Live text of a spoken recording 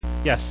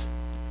Yes.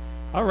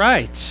 All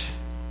right.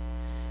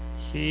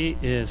 He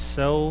is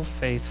so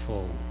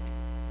faithful.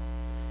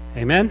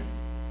 Amen?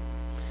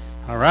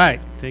 All right.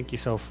 Thank you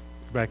so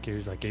back here.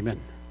 He's like, amen.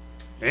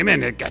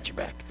 Amen. It got you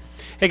back.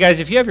 Hey, guys,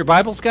 if you have your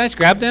Bibles, guys,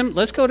 grab them.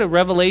 Let's go to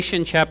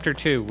Revelation chapter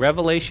 2.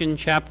 Revelation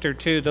chapter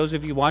 2. Those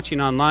of you watching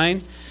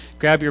online,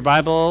 grab your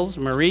Bibles.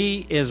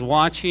 Marie is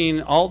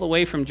watching all the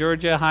way from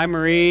Georgia. Hi,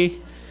 Marie.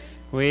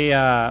 We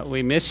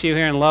miss you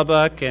here in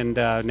Lubbock, and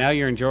now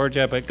you're in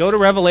Georgia. But go to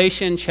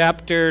Revelation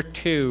chapter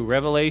 2.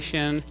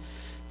 Revelation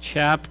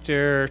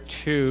chapter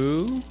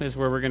 2 is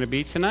where we're going to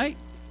be tonight.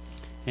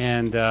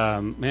 And,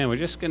 man, we're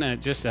just going to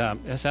just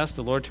ask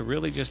the Lord to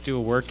really just do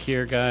a work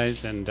here,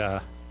 guys, and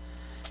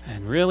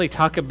really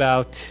talk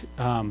about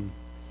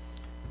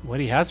what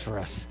He has for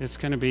us. It's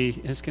going to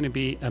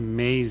be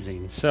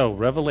amazing. So,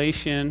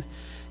 Revelation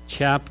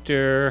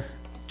chapter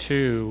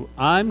 2.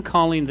 I'm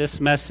calling this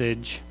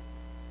message,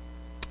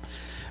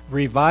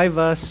 Revive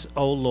Us,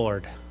 O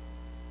Lord.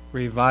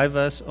 Revive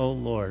us, O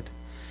Lord.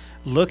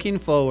 Looking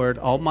forward,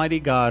 Almighty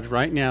God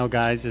right now,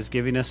 guys, is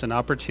giving us an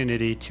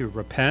opportunity to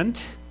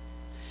repent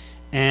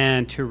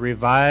and to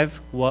revive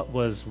what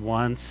was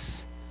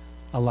once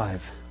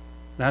alive.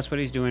 That's what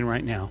He's doing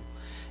right now.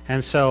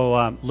 And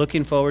so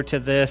looking forward to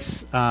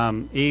this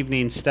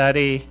evening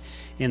study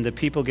in the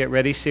People Get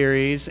Ready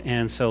series.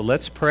 And so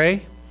let's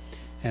pray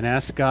and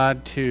ask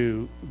God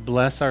to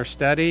bless our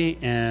study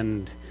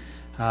and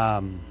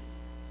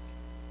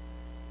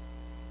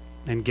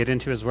get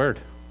into His Word.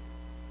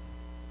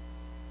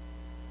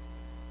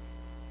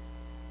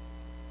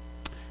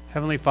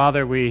 Heavenly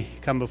Father, we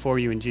come before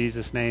You in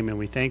Jesus' name, and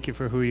we thank You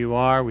for who You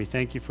are. We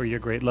thank You for Your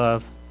great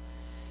love.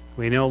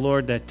 We know,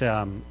 Lord, that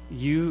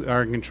You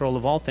are in control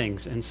of all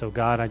things, and so,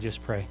 God, I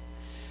just pray.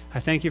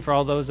 I thank You for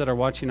all those that are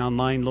watching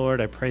online,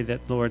 Lord. I pray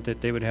that, Lord, that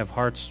they would have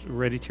hearts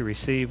ready to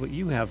receive what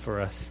You have for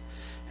us.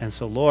 And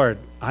so, Lord,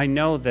 I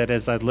know that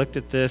as I looked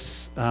at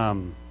this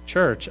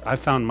church, I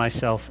found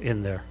myself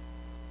in there.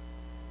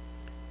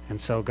 And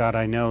so, God,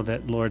 I know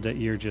that, Lord, that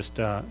You're just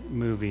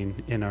moving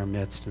in our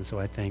midst, and so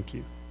I thank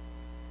You.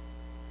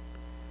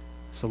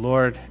 So,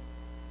 Lord,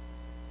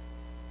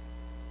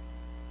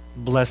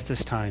 bless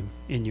this time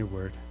in Your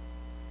Word.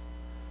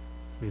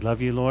 We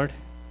love You, Lord.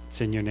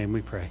 It's in Your name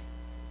we pray.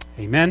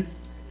 Amen.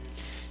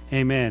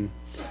 Amen.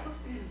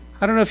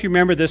 I don't know if you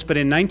remember this, but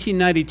in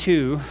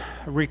 1992,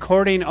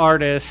 recording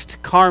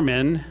artist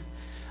Carmen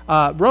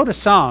wrote a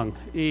song.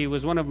 He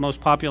was one of the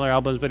most popular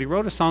albums, but he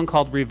wrote a song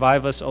called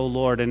Revive Us, O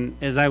Lord. And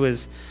as I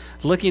was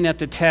looking at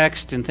the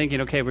text and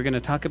thinking, okay, we're going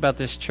to talk about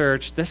this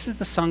church, this is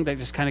the song that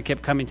just kind of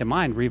kept coming to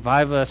mind,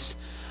 Revive Us,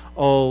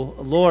 O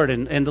Lord.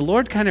 And the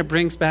Lord kind of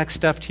brings back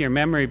stuff to your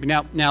memory.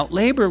 Now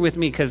labor with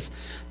me, because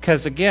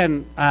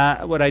again,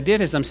 what I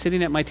did is I'm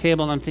sitting at my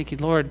table and I'm thinking,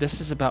 Lord,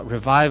 this is about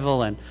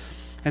revival.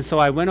 And so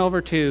I went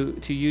over to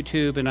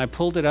YouTube and I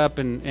pulled it up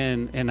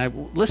and I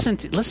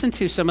listened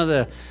to some of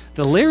the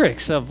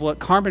lyrics of what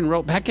Carmen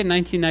wrote back in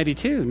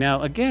 1992.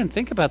 Now, again,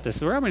 think about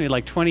this. We're already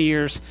like 20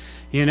 years,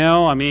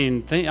 I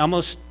mean,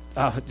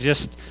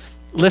 just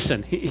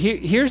listen.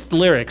 Here's the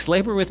lyrics.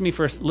 Labor with me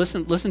first.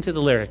 Listen to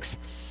the lyrics.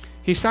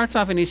 He starts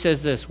off and he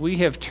says this: "We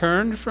have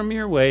turned from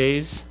Your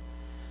ways.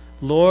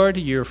 Lord,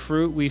 Your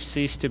fruit we've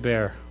ceased to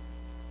bear.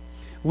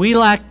 We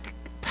lack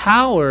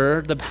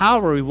the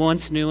power we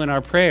once knew in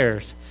our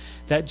prayers,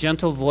 that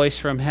gentle voice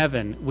from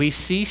heaven. We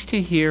cease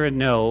to hear and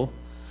know.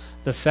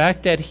 The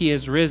fact that He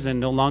is risen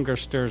no longer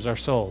stirs our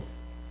soul."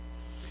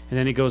 And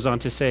then he goes on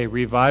to say,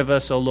 "Revive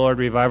us, O Lord,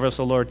 revive us,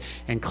 O Lord,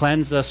 and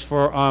cleanse us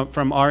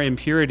from our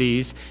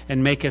impurities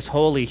and make us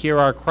holy. Hear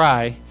our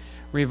cry.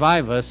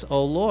 Revive us,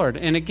 O Lord."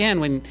 And again,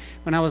 when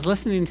I was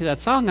listening to that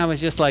song, I was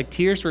just like,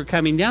 tears were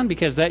coming down,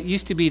 because that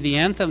used to be the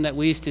anthem that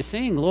we used to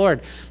sing. Lord,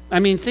 I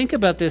mean, think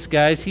about this,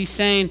 guys. He's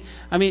saying,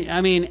 I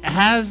mean,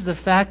 has the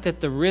fact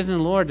that the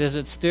risen Lord, does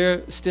it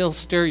still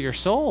stir your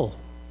soul?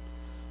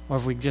 Or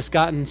have we just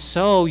gotten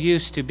so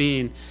used to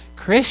being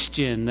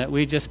Christian that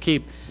we just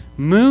keep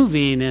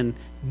moving and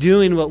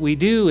doing what we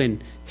do and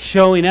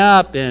showing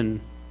up? And,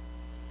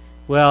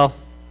 well,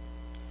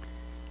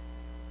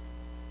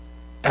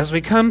 as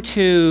we come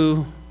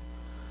to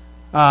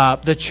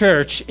the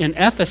church in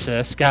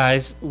Ephesus,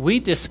 guys, we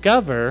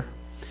discover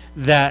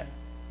that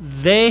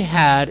they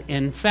had,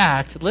 in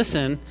fact,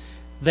 listen,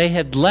 they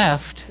had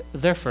left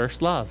their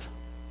first love.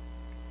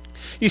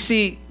 You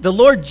see, the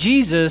Lord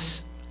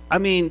Jesus, I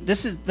mean,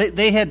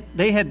 they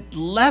had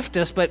left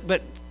us,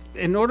 but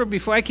in order,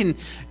 before I can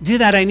do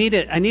that, I need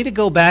to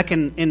go back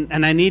and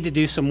I need to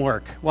do some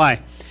work. Why?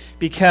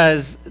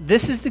 Because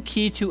this is the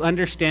key to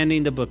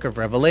understanding the book of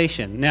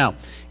Revelation. Now,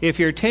 if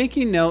you're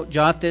taking note,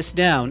 jot this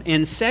down.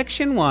 In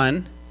section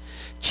 1,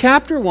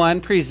 chapter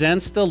 1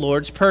 presents the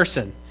Lord's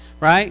person,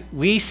 right?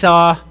 We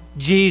saw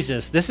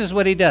Jesus. This is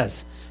what He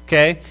does,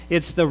 okay?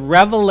 It's the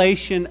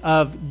revelation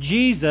of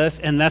Jesus,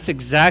 and that's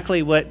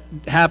exactly what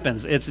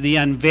happens. It's the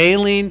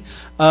unveiling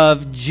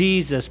of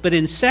Jesus. But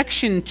in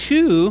section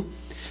 2,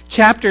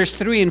 chapters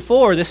 3 and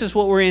 4, this is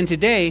what we're in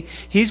today,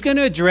 He's going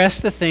to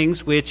address the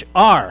things which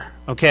are.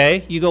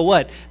 Okay? You go,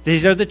 what?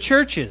 These are the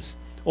churches.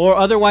 or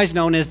otherwise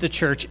known as the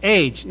church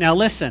age. Now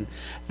listen,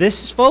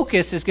 this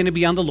focus is going to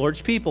be on the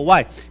Lord's people.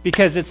 Why?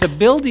 Because it's a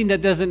building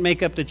that doesn't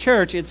make up the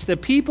church. It's the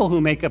people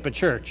who make up a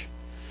church.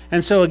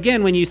 And so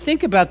again, when you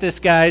think about this,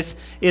 guys,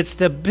 it's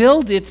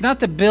not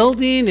the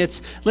building.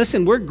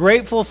 Listen, we're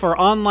grateful for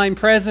online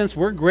presence.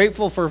 We're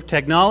grateful for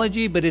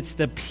technology, but it's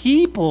the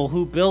people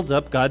who build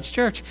up God's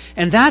church.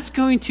 And that's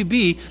going to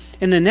be,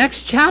 in the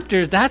next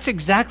chapters, that's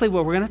exactly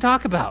what we're going to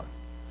talk about.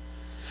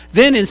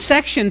 Then in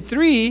section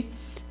 3,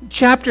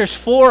 chapters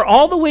 4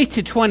 all the way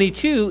to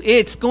 22,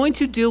 it's going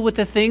to deal with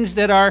the things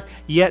that are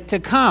yet to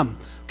come.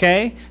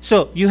 Okay?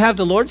 So you have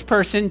the Lord's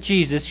person,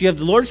 Jesus. You have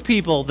the Lord's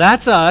people,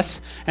 that's us.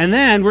 And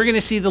then we're going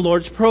to see the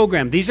Lord's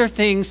program. These are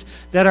things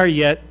that are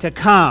yet to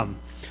come.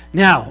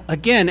 Now,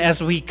 again,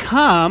 as we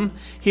come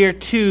here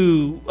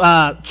to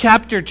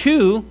chapter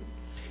 2,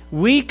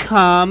 we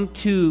come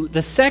to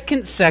the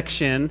second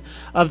section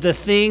of the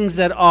things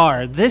that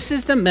are. This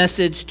is the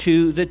message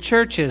to the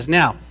churches.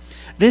 Now,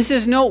 this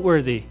is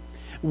noteworthy.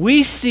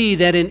 We see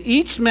that in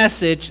each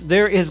message,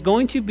 there is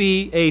going to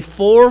be a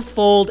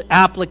fourfold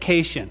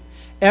application.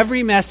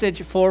 Every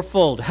message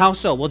fourfold. How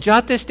so? Well,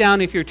 jot this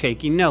down if you're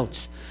taking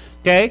notes.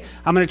 Okay?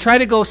 I'm going to try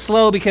to go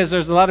slow because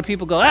there's a lot of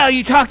people go, oh,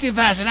 you talk too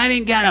fast and I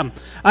didn't get them.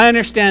 I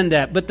understand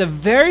that. But the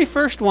very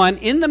first one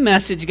in the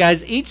message,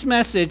 guys, each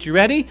message, you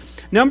ready?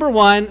 Number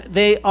 1,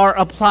 they are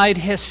applied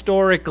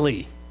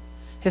historically.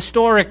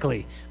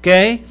 Historically.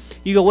 Okay?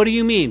 You go, what do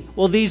you mean?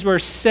 Well, these were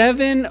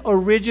 7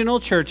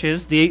 original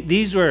churches.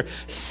 These were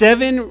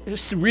 7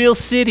 real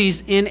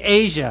cities in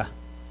Asia.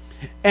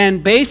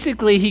 And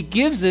basically, he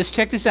gives us,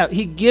 check this out,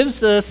 he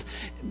gives us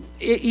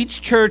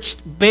each church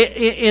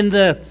given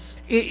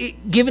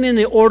in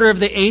the order of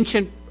the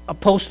ancient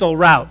postal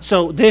route.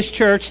 So this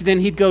church, then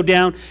he'd go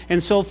down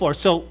and so forth.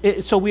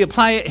 So we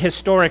apply it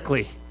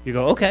historically. You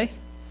go, okay.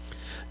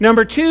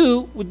 Number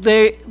 2,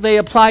 they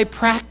apply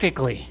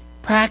practically.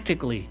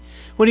 Practically.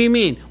 What do you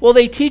mean? Well,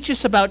 they teach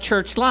us about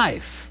church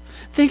life.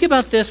 Think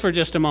about this for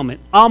just a moment.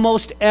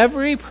 Almost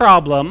every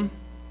problem,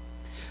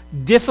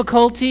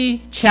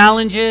 difficulty,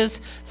 challenges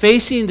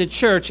facing the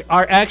church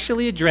are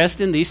actually addressed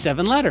in these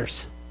 7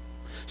 letters.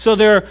 So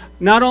they're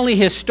not only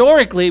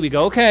historically, we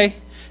go, okay,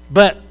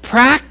 but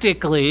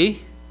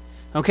practically,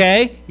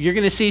 okay, you're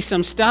going to see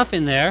some stuff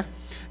in there.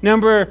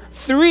 Number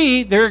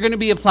 3, they're going to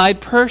be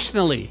applied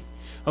personally,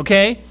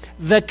 okay?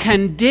 The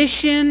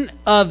condition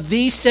of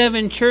these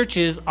 7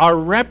 churches are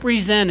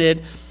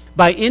represented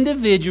by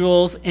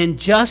individuals in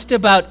just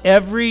about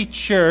every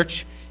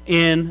church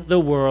in the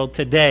world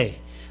today.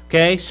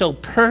 Okay, so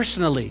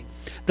personally,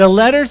 the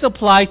letters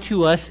apply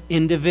to us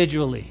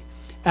individually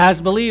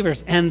as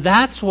believers. And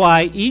that's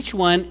why each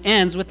one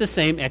ends with the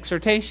same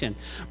exhortation.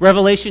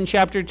 Revelation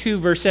chapter 2,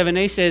 verse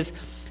 7a says,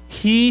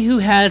 he who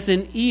has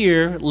an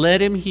ear,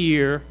 let him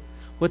hear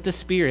what the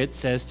Spirit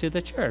says to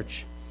the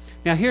church.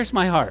 Now, here's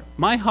my heart.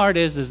 My heart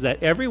is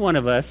that every one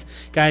of us,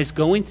 guys,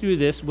 going through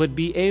this would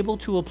be able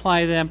to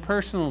apply them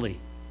personally.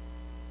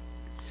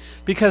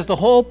 Because the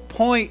whole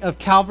point of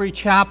Calvary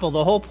Chapel,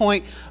 the whole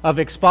point of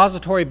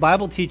expository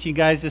Bible teaching,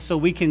 guys, is so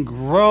we can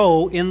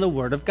grow in the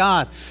Word of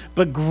God.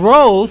 But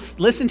growth,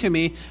 listen to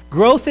me,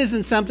 growth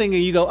isn't something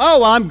and you go,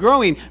 oh, well, I'm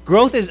growing.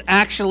 Growth is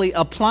actually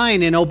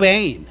applying and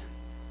obeying.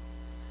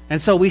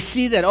 And so we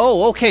see that,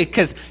 oh, okay,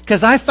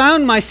 because I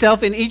found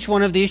myself in each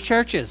one of these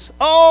churches.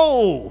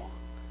 Oh!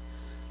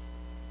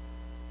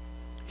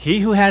 He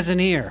who has an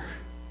ear,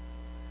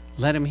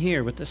 let him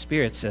hear what the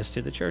Spirit says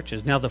to the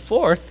churches. Now, the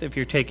fourth, if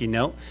you're taking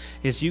note,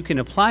 is you can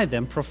apply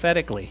them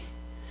prophetically.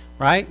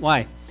 Right?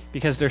 Why?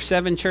 Because there's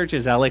 7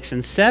 churches, Alex,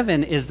 and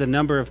 7 is the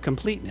number of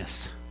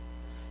completeness.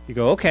 You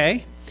go,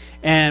 okay.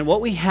 And what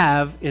we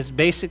have is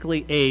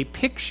basically a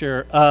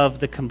picture of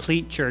the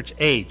complete church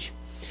age.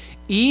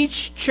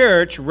 Each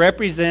church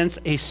represents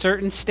a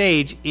certain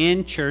stage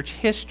in church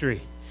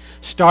history,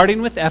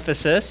 starting with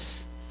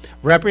Ephesus,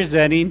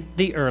 representing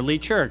the early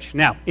church.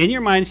 Now, in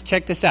your minds,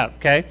 check this out,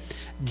 okay?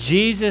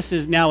 Jesus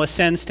is now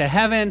ascends to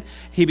heaven.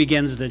 He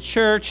begins the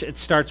church. It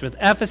starts with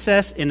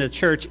Ephesus in the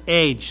church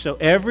age. So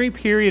every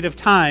period of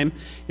time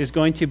is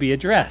going to be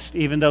addressed,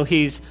 even though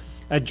he's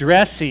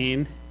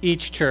addressing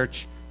each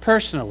church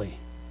personally.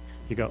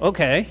 You go,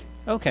 okay.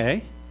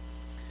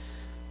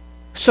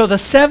 So the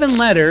 7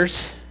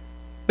 letters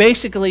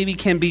basically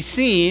can be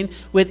seen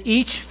with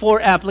each 4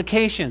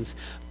 applications.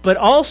 But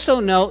also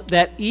note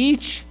that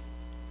each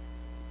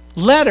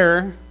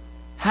letter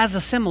has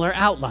a similar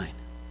outline.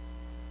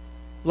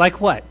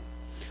 Like what?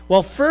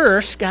 Well,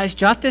 first, guys,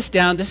 jot this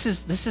down. This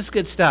is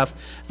good stuff.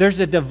 There's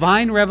a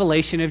divine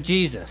revelation of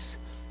Jesus.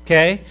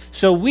 Okay?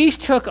 So we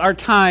took our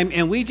time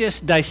and we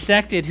just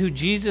dissected who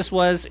Jesus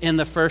was in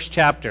the first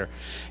chapter.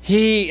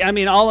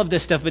 All of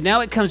this stuff, but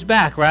now it comes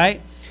back,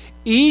 right?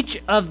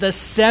 Each of the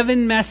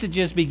 7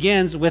 messages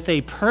begins with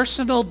a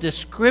personal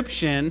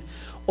description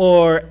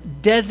or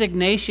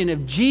designation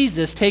of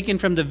Jesus taken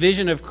from the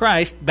vision of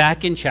Christ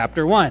back in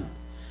chapter 1.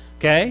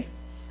 Okay?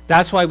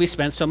 That's why we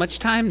spent so much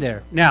time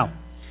there. Now,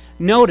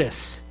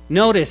 notice,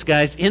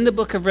 guys, in the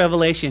book of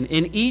Revelation,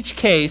 in each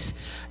case,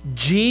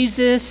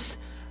 Jesus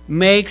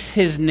makes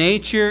his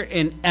nature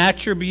and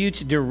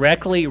attributes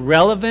directly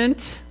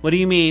relevant. What do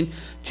you mean?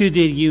 To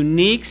the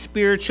unique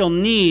spiritual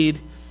need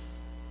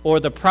or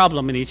the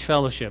problem in each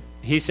fellowship.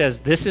 He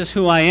says, this is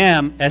who I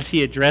am, as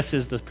he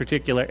addresses the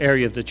particular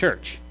area of the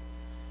church.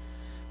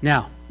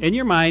 Now, in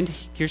your mind,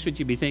 here's what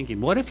you'd be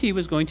thinking. What if he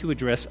was going to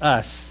address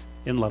us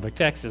in Lubbock,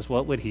 Texas?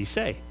 What would he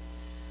say?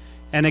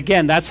 And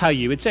again, that's how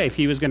you would say. If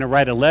he was going to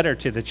write a letter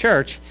to the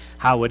church,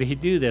 how would he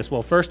do this?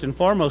 Well, first and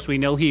foremost, we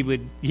know he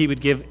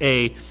would give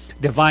a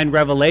divine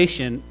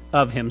revelation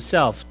of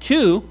himself.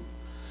 2,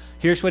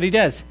 here's what he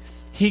does.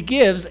 He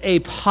gives a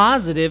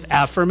positive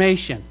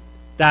affirmation.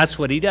 That's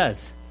what he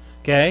does.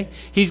 Okay?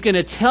 He's going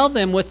to tell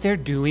them what they're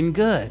doing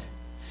good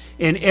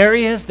in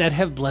areas that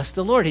have blessed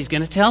the Lord. He's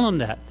going to tell them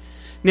that.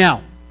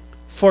 Now,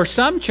 for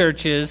some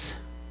churches,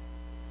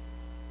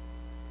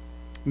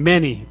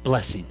 many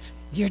blessings.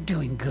 You're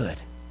doing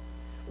good.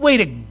 Way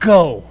to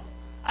go.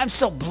 I'm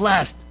so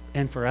blessed.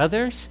 And for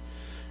others,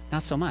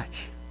 not so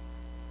much.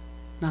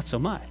 Not so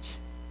much.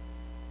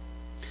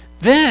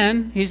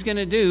 Then he's going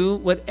to do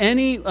what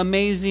any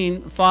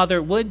amazing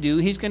father would do.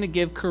 He's going to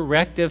give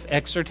corrective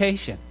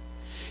exhortation.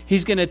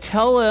 He's going to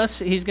tell us,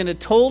 he's going to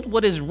told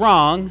what is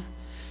wrong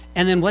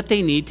and then what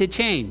they need to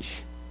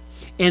change.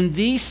 In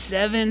these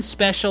 7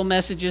 special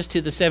messages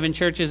to the 7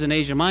 churches in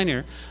Asia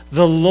Minor,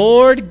 the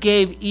Lord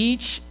gave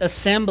each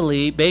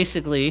assembly,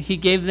 basically, he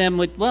gave them,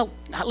 well,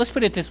 let's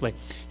put it this way.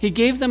 He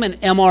gave them an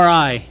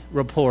MRI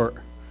report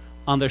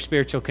on their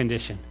spiritual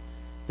condition.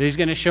 He's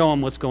going to show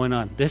them what's going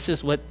on. This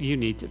is what you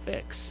need to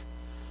fix.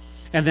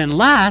 And then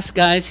last,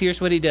 guys,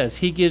 here's what he does.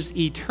 He gives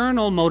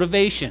eternal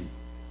motivation.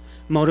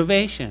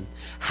 Motivation.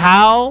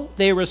 How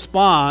they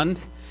respond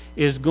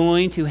is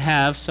going to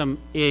have some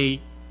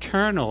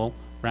eternal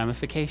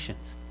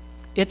ramifications.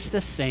 It's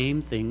the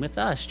same thing with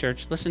us,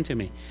 church. Listen to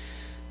me.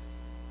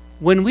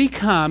 When we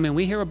come and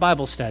we hear a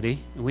Bible study,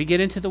 and we get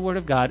into the Word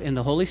of God, and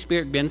the Holy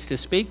Spirit begins to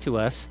speak to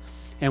us,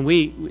 and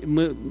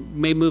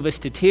may move us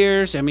to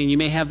tears. I mean, you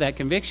may have that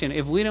conviction.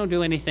 If we don't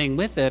do anything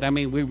with it, I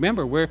mean,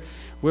 remember,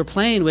 we're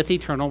playing with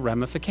eternal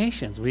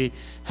ramifications. We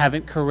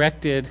haven't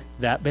corrected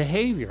that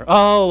behavior.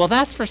 Oh, well,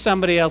 that's for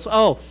somebody else.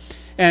 Oh,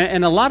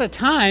 and a lot of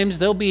times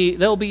there'll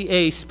be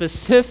a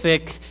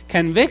specific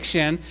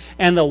conviction,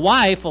 and the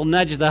wife will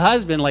nudge the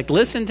husband, like,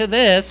 listen to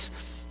this,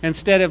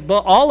 instead of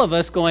all of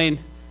us going,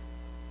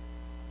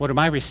 what am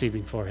I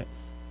receiving for it?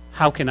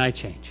 How can I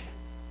change?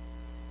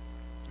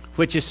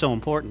 Which is so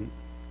important.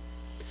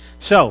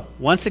 So,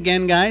 once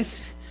again,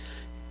 guys,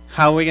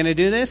 how are we going to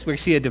do this? We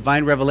see a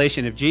divine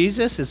revelation of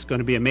Jesus. It's going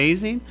to be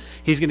amazing.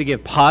 He's going to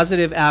give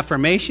positive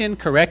affirmation,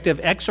 corrective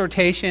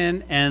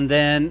exhortation, and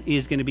then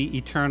he's going to be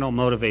eternal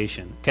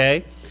motivation.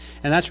 Okay?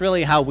 And that's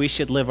really how we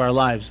should live our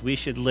lives. We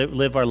should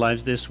live our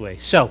lives this way.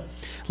 So,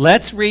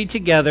 let's read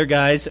together,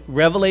 guys,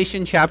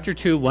 Revelation chapter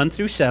 2, 1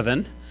 through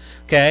 7.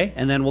 Okay?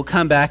 And then we'll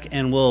come back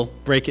and we'll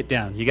break it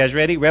down. You guys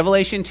ready?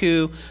 Revelation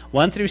 2,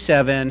 1 through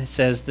 7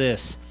 says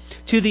this.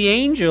 To the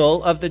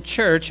angel of the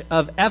church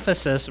of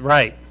Ephesus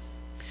write,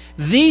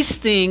 these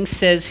things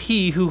says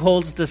he who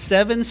holds the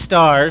 7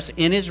 stars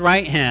in his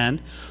right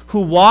hand,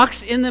 who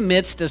walks in the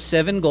midst of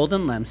 7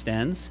 golden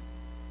lampstands.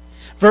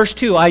 Verse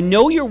 2, I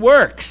know your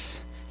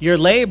works, your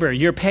labor,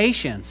 your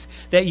patience,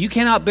 that you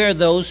cannot bear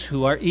those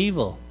who are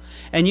evil.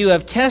 And you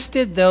have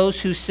tested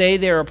those who say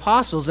they are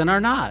apostles and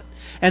are not,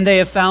 and they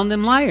have found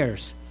them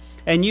liars.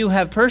 And you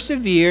have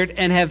persevered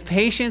and have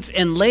patience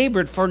and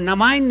labored for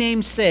my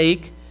name's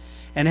sake,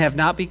 and have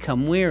not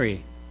become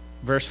weary.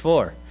 Verse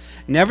 4,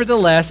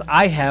 nevertheless,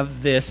 I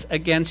have this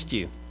against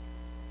you,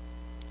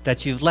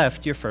 that you've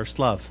left your first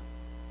love.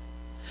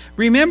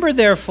 Remember,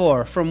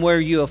 therefore, from where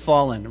you have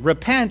fallen.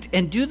 Repent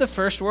and do the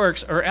first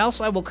works, or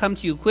else I will come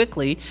to you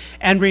quickly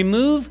and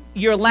remove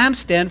your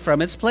lampstand from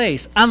its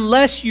place,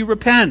 unless you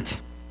repent.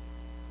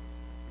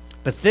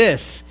 But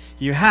this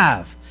you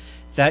have,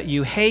 that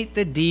you hate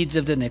the deeds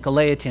of the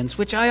Nicolaitans,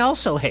 which I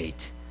also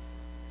hate.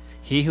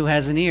 He who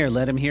has an ear,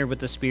 let him hear what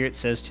the Spirit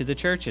says to the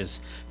churches.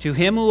 To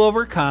him who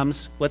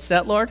overcomes, what's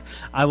that, Lord?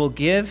 I will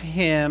give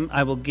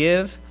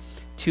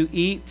to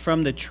eat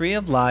from the tree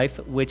of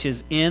life, which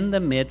is in the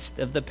midst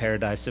of the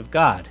paradise of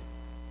God.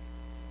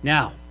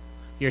 Now,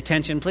 your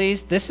attention,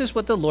 please. This is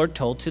what the Lord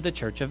told to the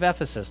church of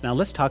Ephesus. Now,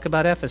 let's talk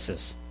about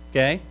Ephesus,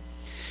 okay?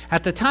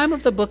 At the time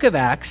of the book of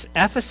Acts,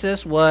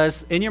 Ephesus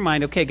was, in your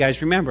mind, okay,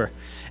 guys, remember,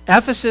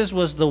 Ephesus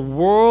was the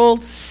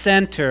world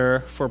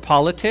center for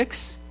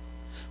politics,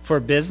 for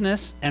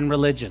business, and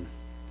religion.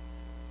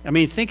 I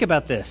mean, think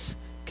about this,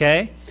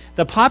 okay?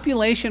 The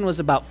population was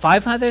about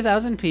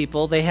 500,000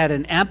 people. They had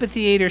an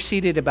amphitheater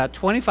seated about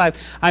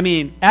 25. I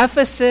mean,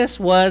 Ephesus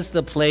was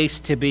the place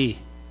to be.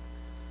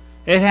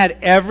 It had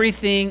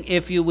everything,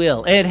 if you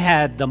will. It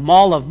had the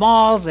mall of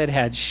malls. It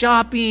had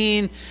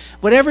shopping.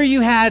 Whatever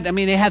you had, I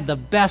mean, they had the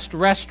best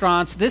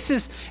restaurants. This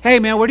is, hey,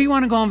 man, where do you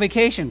want to go on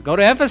vacation? Go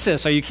to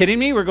Ephesus. Are you kidding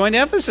me? We're going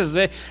to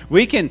Ephesus.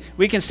 We can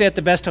stay at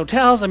the best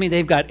hotels. I mean,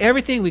 they've got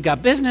everything. We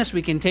got business.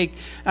 We can take,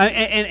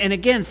 and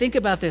again, think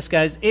about this,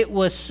 guys. It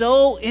was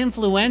so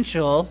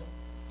influential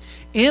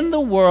in the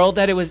world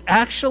that it was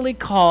actually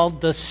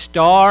called the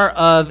Star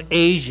of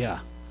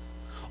Asia,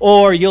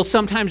 or you'll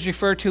sometimes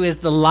refer to as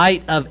the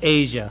Light of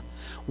Asia.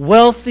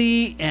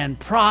 Wealthy and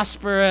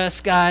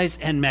prosperous, guys,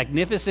 and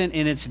magnificent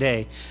in its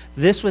day.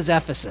 This was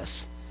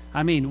Ephesus.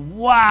 I mean,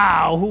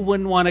 wow, who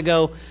wouldn't want to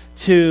go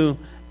to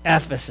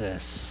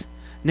Ephesus?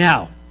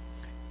 Now,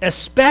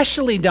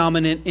 especially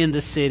dominant in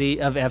the city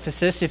of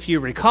Ephesus, if you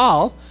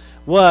recall,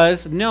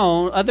 was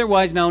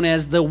otherwise known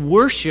as the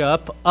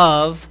worship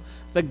of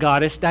the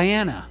goddess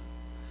Diana.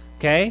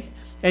 Okay?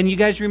 And you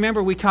guys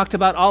remember we talked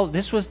about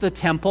this was the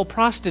temple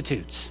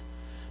prostitutes.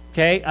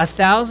 Okay?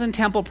 1,000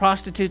 temple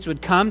prostitutes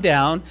would come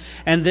down,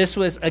 and this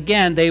was,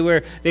 again, they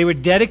were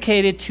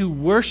dedicated to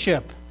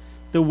worship,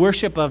 the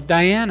worship of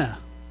Diana.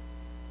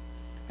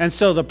 And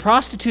so the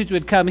prostitutes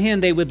would come in,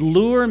 they would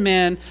lure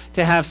men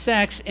to have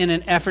sex in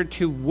an effort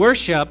to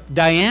worship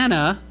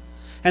Diana,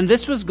 and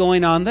this was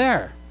going on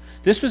there.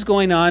 This was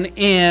going on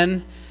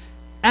in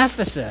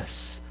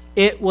Ephesus.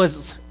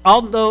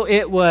 Although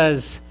it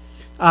was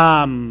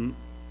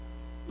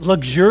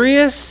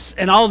luxurious,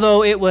 and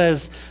although it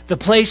was the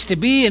place to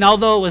be, and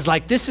although it was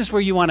like, this is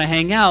where you want to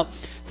hang out,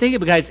 think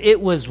of it, guys,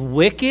 it was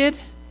wicked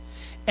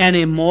and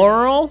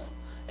immoral,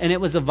 and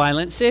it was a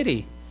violent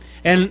city.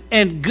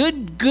 And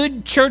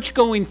good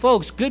church-going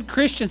folks, good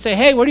Christians say,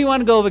 hey, where do you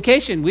want to go on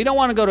vacation? We don't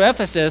want to go to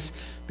Ephesus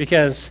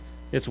because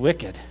it's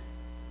wicked.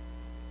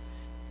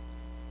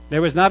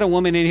 There was not a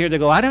woman in here that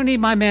go, I don't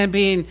need my man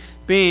being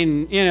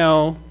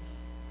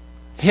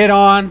hit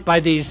on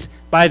by these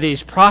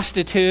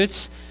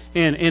prostitutes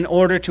in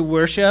order to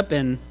worship.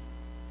 But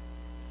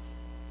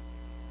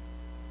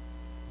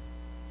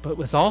it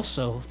was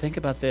also, think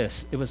about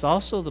this, it was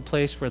also the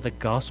place where the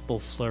gospel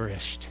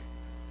flourished.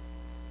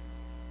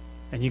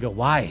 And you go,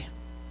 why?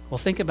 Well,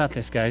 think about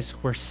this, guys.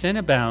 Where sin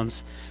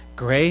abounds,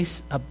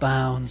 grace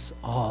abounds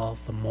all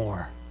the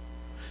more.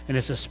 And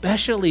it's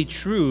especially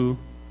true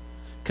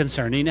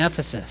concerning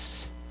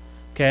Ephesus.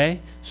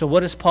 Okay? So what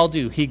does Paul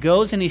do? He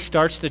goes and he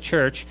starts the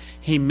church.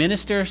 He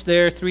ministers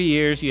there 3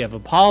 years. You have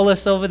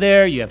Apollos over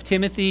there. You have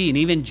Timothy and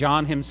even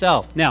John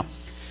himself. Now,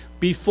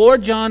 before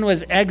John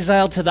was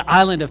exiled to the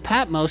island of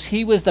Patmos,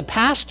 he was the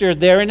pastor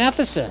there in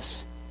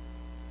Ephesus.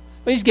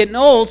 But he's getting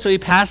old, so he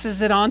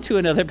passes it on to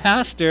another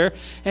pastor,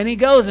 and he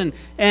goes, and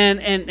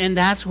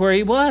that's where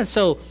he was.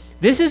 So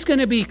this is going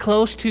to be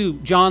close to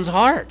John's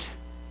heart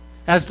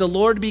as the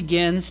Lord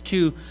begins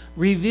to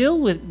reveal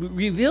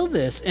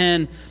this.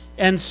 And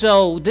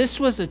so this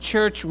was a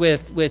church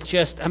with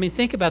just, I mean,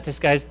 think about this,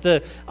 guys.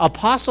 The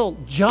Apostle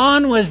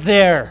John was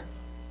there.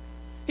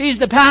 He's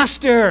the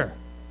pastor.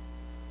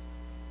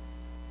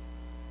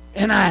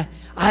 And I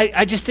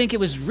just think it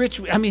was rich.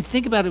 I mean,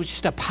 think about it. It was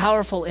just a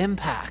powerful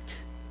impact.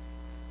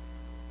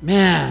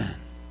 Man.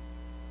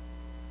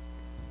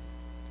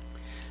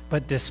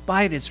 But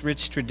despite its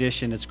rich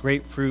tradition, its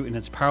great fruit, and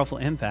its powerful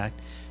impact,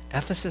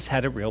 Ephesus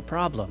had a real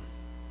problem,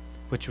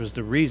 which was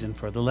the reason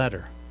for the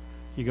letter.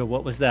 You go,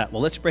 what was that?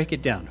 Well, let's break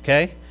it down,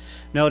 okay?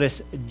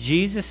 Notice,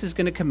 Jesus is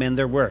going to commend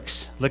their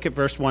works. Look at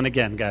verse 1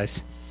 again,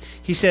 guys.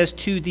 He says,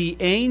 to the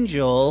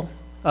angel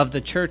of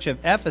the church of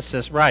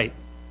Ephesus, write,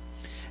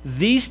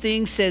 these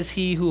things says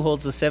he who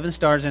holds the 7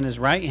 stars in his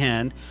right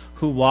hand,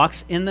 who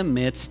walks in the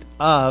midst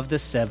of the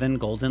 7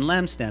 golden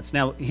lampstands.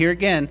 Now, here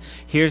again,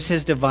 here's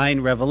his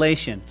divine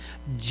revelation.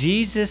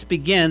 Jesus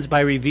begins by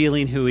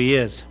revealing who he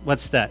is.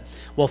 What's that?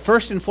 Well,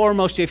 first and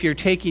foremost, if you're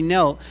taking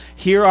note,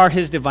 here are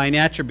his divine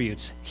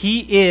attributes.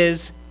 He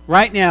is,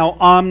 right now,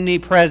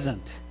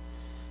 omnipresent.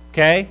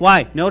 Okay?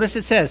 Why? Notice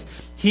it says,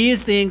 he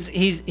is things,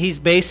 he's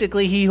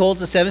basically, he holds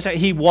the 7 stars.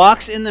 He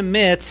walks in the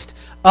midst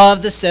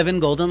of the 7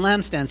 golden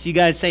lampstands. You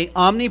guys say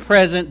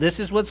omnipresent. This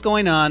is what's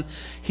going on.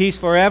 He's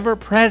forever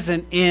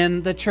present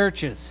in the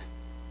churches.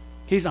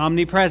 He's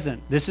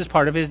omnipresent. This is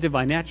part of his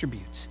divine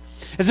attributes.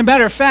 As a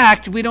matter of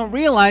fact, we don't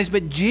realize,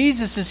 but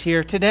Jesus is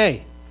here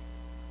today.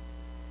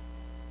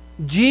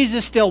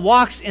 Jesus still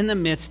walks in the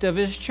midst of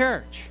his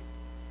church.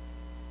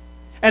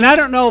 And I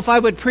don't know if I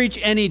would preach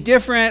any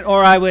different,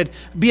 or I would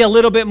be a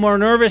little bit more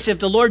nervous if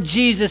the Lord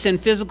Jesus in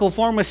physical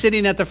form was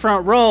sitting at the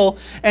front row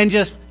and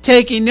just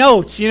taking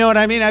notes. You know what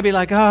I mean? I'd be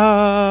like,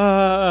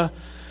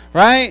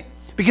 right?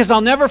 Because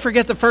I'll never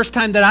forget the first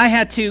time that I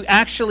had to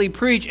actually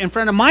preach in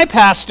front of my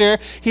pastor.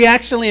 He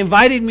actually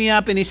invited me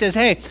up and he says,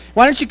 hey,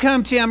 why don't you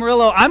come to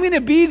Amarillo? I'm going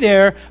to be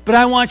there, but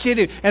I want you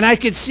to. And I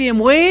could see him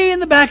way in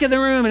the back of the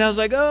room. And I was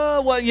like,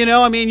 oh,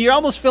 well, I mean, you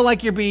almost feel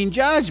like you're being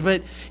judged,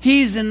 but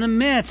he's in the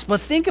midst.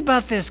 But think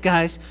about this,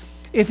 guys.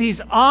 If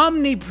he's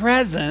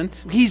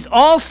omnipresent, he's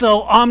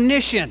also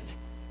omniscient.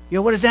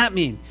 What does that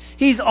mean?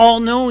 He's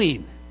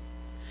all-knowing.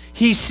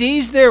 He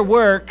sees their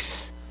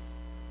works,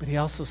 but he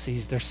also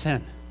sees their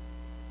sin.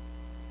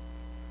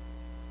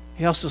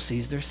 He also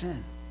sees their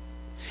sin.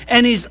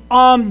 And he's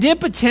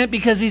omnipotent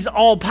because he's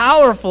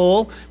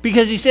all-powerful,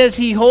 because he says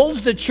he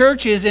holds the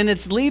churches and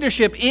its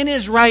leadership in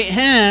his right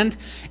hand,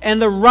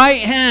 and the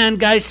right hand,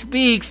 guys,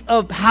 speaks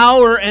of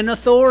power and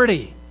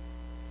authority.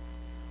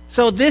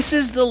 So this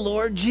is the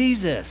Lord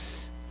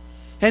Jesus.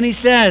 And he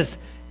says,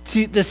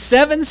 to the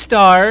 7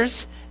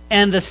 stars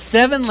And the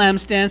 7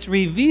 lampstands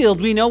revealed,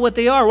 we know what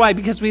they are. Why?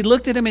 Because we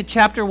looked at them in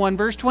chapter 1,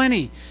 verse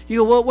 20. You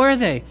go, what were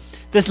they?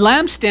 This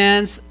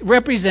lampstands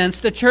represents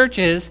the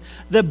churches,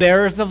 the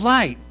bearers of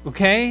light.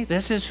 Okay?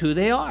 This is who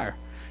they are.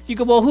 You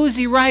go, well, who's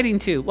he writing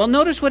to? Well,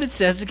 notice what it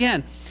says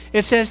again.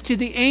 It says to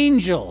the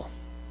angel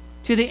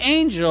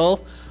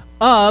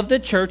of the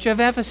church of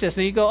Ephesus.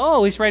 And you go,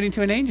 oh, he's writing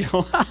to an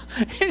angel.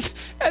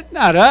 That's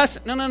not us.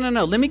 No.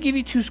 Let me give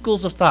you 2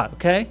 schools of thought,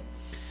 okay?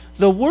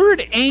 The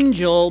word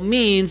angel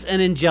means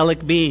an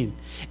angelic being,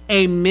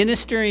 a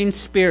ministering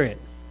spirit,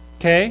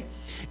 okay?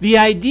 The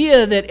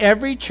idea that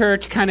every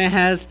church kind of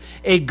has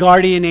a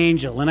guardian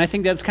angel, and I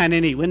think that's kind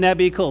of neat. Wouldn't that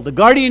be cool? The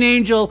guardian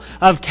angel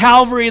of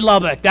Calvary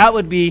Lubbock. That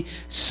would be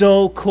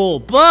so cool.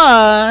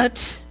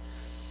 But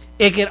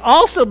it could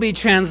also be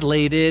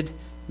translated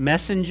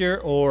messenger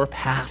or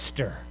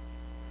pastor.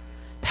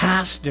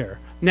 Pastor.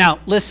 Now,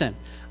 listen,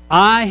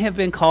 I have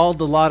been called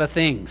a lot of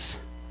things.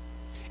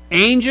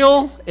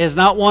 Angel is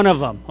not one of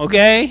them,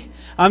 okay?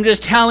 I'm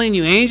just telling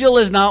you, angel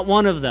is not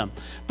one of them.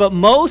 But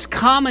most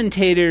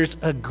commentators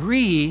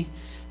agree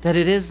that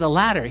it is the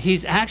latter.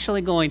 He's actually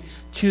going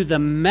to the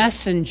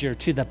messenger,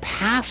 to the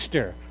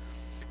pastor.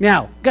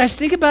 Now, guys,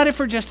 think about it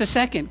for just a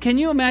second. Can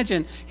you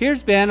imagine?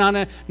 Here's Ben on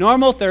a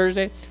normal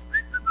Thursday.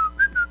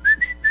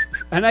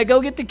 And I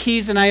go get the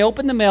keys and I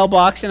open the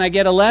mailbox and I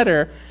get a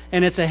letter.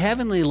 And it's a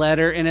heavenly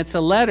letter. And it's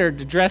a letter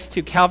addressed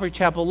to Calvary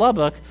Chapel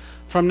Lubbock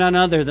from none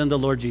other than the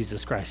Lord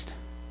Jesus Christ.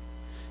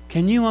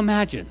 Can you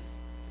imagine?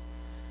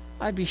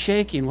 I'd be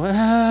shaking.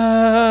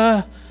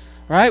 Right?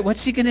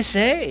 What's he going to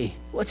say?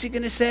 What's he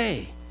going to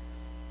say?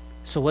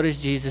 So what does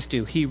Jesus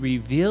do? He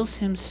reveals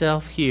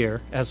himself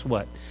here as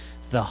what?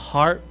 The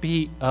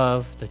heartbeat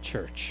of the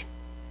church.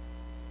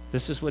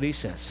 This is what he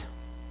says.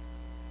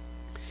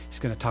 He's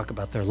going to talk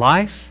about their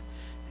life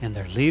and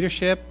their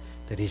leadership,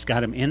 that he's got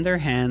them in their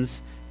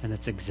hands, and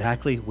that's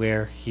exactly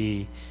where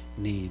he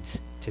needs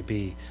to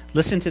be.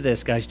 Listen to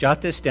this, guys.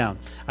 Jot this down.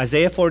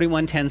 Isaiah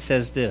 41:10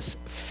 says this,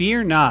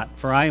 "Fear not,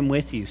 for I am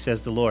with you,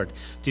 says the Lord.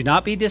 Do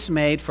not be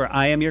dismayed, for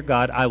I am your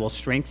God. I will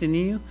strengthen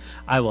you.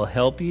 I will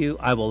help you.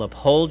 I will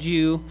uphold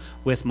you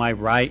with my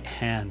right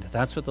hand."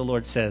 That's what the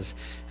Lord says.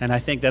 And I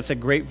think that's a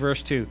great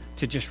verse to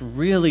just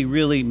really,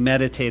 really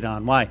meditate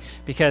on. Why?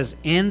 Because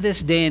in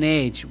this day and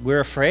age, we're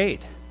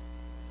afraid.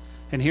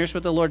 And here's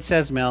what the Lord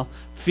says, Mel.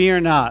 Fear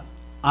not,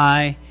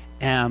 I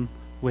am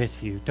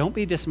with you. Don't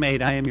be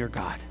dismayed. I am your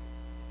God.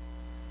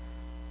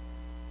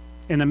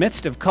 In the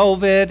midst of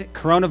COVID,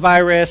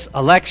 coronavirus,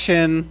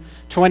 election,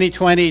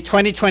 2020,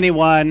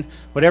 2021,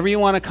 whatever you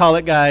want to call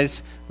it,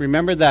 guys,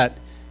 remember that.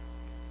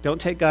 Don't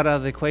take God out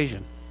of the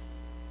equation.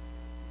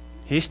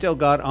 He's still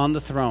God on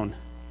the throne.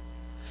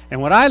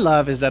 And what I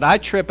love is that I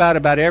trip out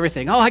about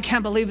everything. Oh, I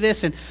can't believe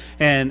this,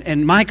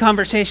 and my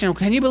conversation,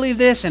 can you believe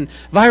this, and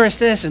virus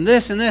this, and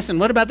this, and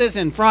what about this,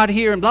 and fraud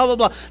here, and blah, blah,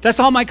 blah. That's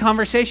all my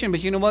conversation.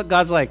 But you know what?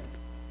 God's like,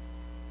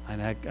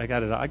 I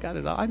got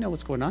it all. I know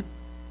what's going on.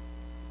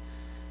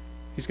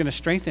 He's going to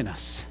strengthen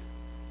us.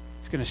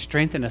 He's going to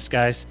strengthen us,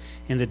 guys,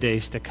 in the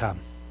days to come.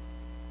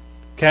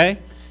 Okay?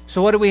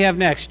 So what do we have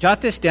next?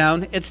 Jot this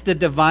down. It's the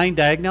divine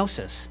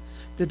diagnosis.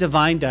 The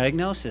divine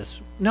diagnosis.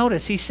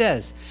 Notice he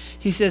says,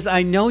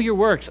 I know your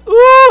works.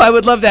 Ooh, I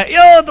would love that.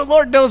 Oh, the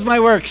Lord knows my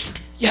works.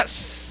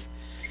 Yes.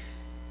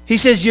 He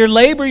says, your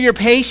labor, your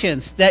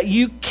patience, that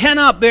you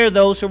cannot bear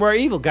those who are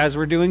evil. Guys,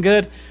 we're doing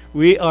good.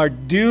 We are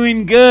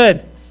doing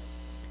good.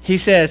 He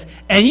says,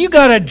 and you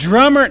got a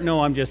drummer.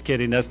 No, I'm just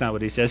kidding. That's not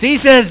what he says. He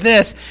says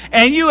this,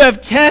 and you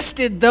have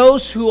tested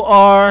those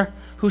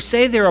who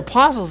say they're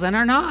apostles and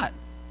are not.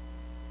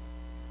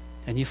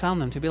 And you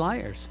found them to be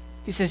liars.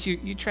 He says,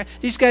 you try.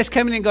 These guys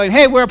coming in going,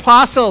 hey, we're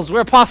apostles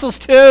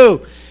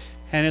too.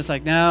 And it's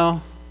like,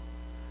 no,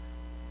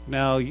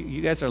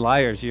 you guys are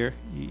liars. You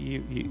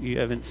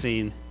haven't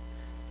seen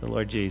the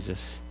Lord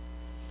Jesus.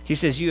 He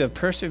says, you have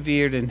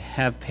persevered and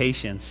have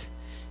patience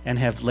and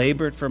have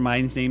labored for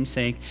my name's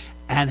sake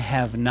and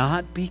have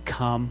not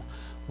become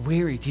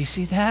weary. Do you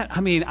see that? I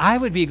mean, I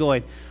would be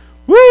going,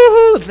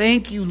 woo-hoo,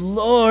 thank you,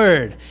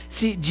 Lord.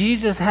 See,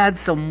 Jesus had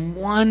some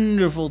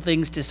wonderful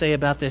things to say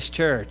about this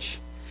church.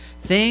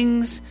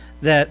 Things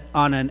that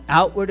on an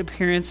outward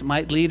appearance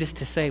might lead us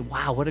to say,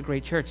 wow, what a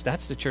great church.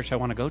 That's the church I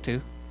want to go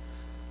to.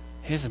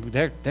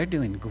 They're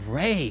doing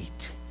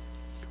great.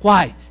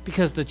 Why?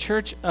 Because the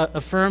church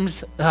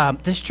affirms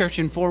this church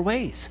in 4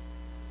 ways.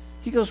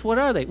 He goes, what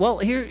are they? Well,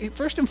 here,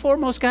 first and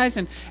foremost, guys,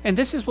 and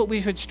this is what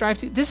we should strive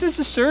to. This is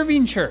a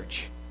serving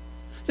church.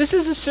 This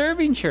is a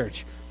serving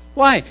church.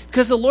 Why?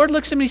 Because the Lord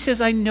looks at me and he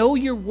says, I know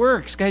your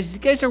works. Guys, you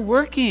guys are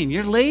working,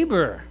 your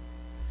labor.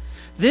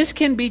 This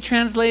can be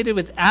translated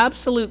with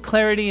absolute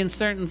clarity and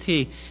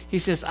certainty. He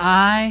says,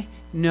 I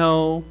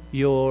know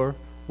your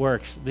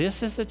works.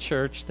 This is a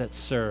church that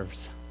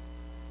serves.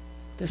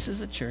 This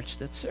is a church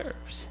that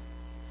serves.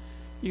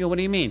 You go, what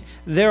do you mean?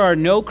 There are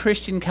no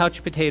Christian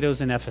couch potatoes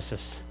in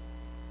Ephesus.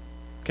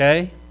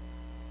 Okay?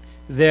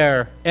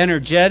 They're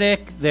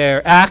energetic.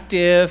 They're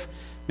active.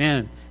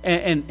 Man,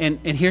 and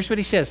here's what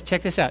he says.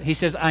 Check this out. He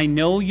says, I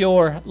know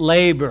your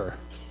labor.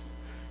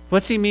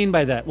 What's he mean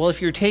by that? Well,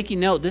 if you're taking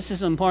note, this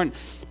is important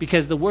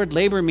because the word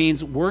labor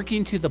means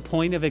working to the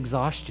point of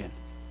exhaustion.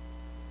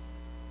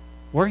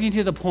 Working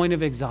to the point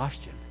of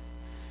exhaustion.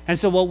 And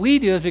so what we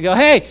do is we go,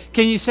 hey,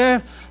 can you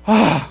serve?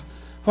 Oh,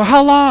 for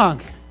how long?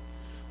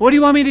 What do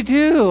you want me to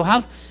do?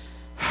 How?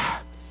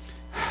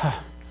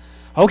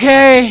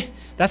 Okay,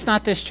 that's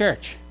not this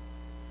church.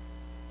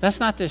 That's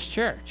not this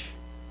church.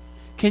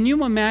 Can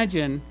you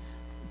imagine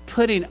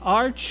putting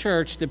our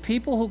church, the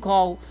people who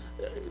called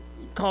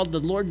the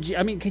Lord,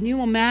 can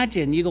you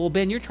imagine? You go, well,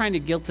 Ben, you're trying to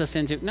guilt us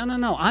into,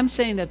 no. I'm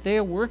saying that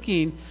they're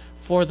working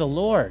for the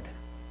Lord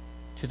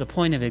to the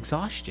point of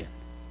exhaustion.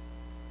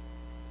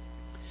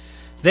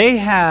 They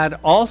had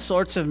all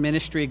sorts of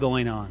ministry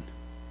going on.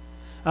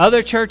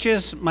 Other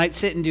churches might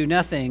sit and do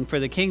nothing for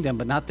the kingdom,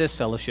 but not this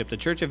fellowship. The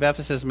Church of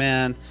Ephesus,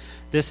 man,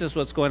 this is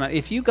what's going on.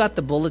 If you got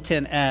the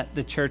bulletin at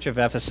the Church of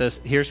Ephesus,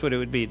 here's what it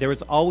would be. There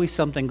was always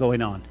something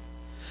going on.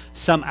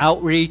 Some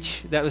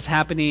outreach that was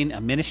happening, a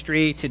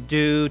ministry to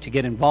do, to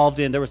get involved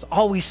in. There was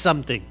always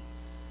something.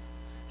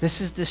 This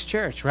is this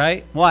church,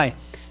 right? Why?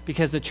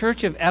 Because the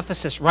Church of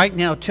Ephesus right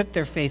now took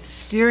their faith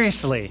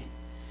seriously,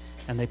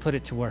 and they put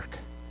it to work.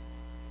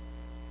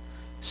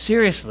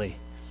 Seriously.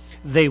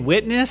 They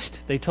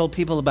witnessed, they told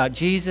people about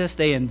Jesus,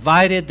 they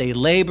invited, they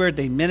labored,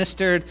 they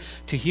ministered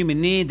to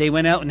human need, they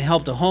went out and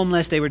helped the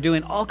homeless, they were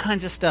doing all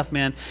kinds of stuff,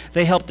 man.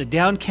 They helped the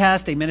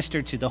downcast, they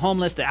ministered to the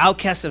homeless, the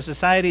outcasts of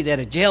society, they had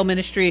a jail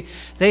ministry.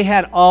 They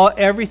had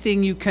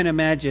everything you can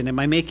imagine. Am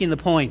I making the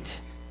point?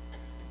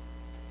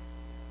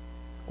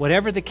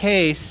 Whatever the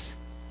case,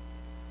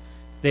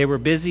 they were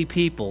busy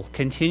people,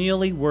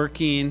 continually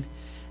working,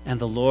 and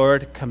the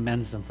Lord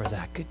commends them for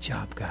that. Good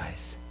job,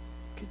 guys.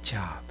 Good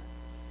job.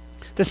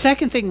 The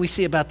second thing we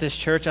see about this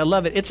church, I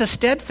love it. It's a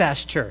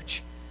steadfast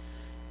church.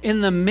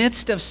 In the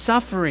midst of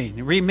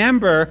suffering.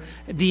 Remember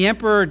the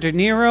Emperor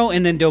Nero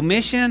and then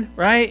Domitian,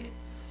 right?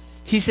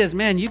 He says,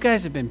 man, you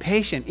guys have been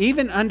patient.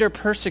 Even under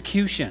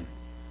persecution.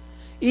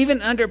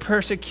 Even under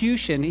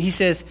persecution, he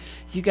says,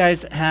 you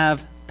guys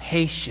have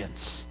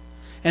patience.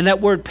 And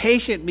that word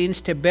patient means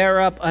to bear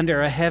up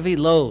under a heavy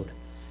load.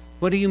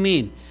 What do you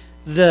mean?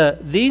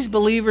 These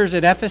believers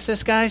at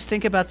Ephesus, guys,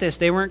 think about this.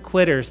 They weren't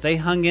quitters. They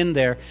hung in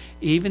there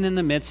even in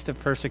the midst of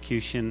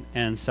persecution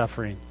and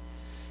suffering.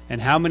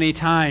 And how many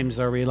times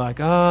are we like,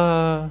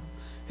 oh,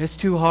 it's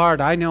too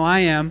hard. I know I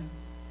am.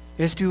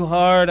 It's too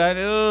hard.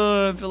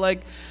 I feel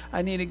like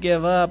I need to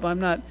give up. I'm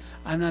not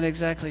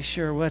exactly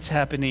sure what's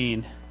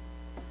happening.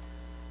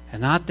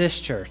 And not this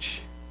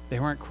church. They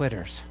weren't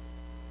quitters.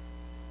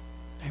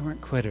 They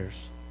weren't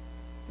quitters.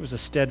 It was a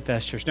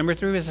steadfast church. Number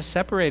 3 was a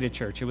separated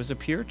church. It was a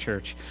pure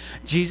church.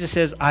 Jesus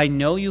says, I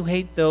know you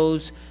hate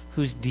those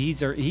whose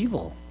deeds are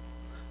evil.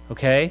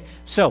 Okay?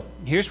 So,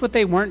 here's what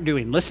they weren't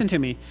doing. Listen to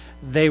me.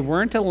 They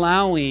weren't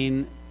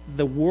allowing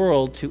the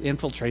world to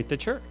infiltrate the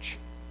church.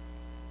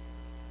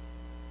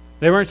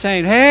 They weren't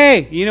saying,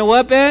 hey, you know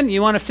what, Ben?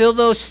 You want to fill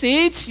those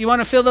seats? You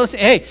want to fill those?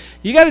 Hey,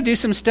 you got to do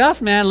some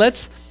stuff, man.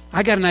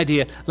 I got an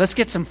idea. Let's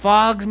get some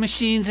fog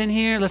machines in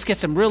here. Let's get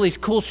some really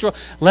cool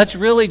let's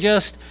really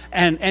just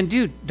and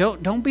dude,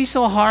 don't be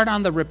so hard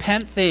on the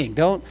repent thing.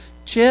 Don't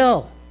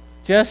chill.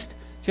 Just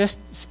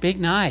speak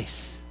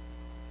nice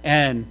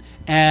and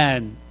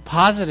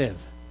positive.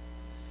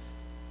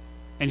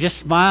 And just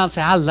smile and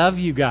say, I love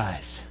you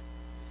guys.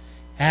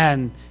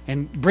 And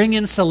bring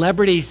in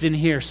celebrities in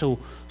here so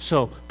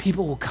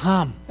people will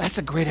come. That's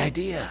a great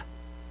idea.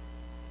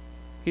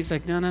 He's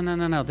like,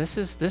 no.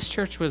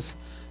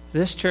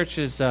 This church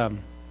is,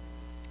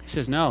 he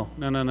says, no.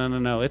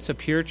 It's a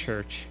pure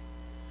church.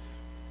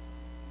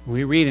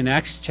 We read in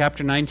Acts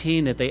chapter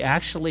 19 that they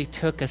actually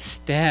took a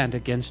stand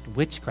against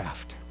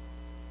witchcraft.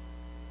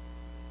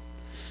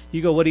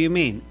 You go, what do you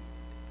mean?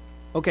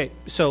 Okay,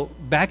 so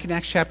back in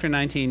Acts chapter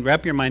 19,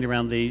 wrap your mind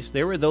around these.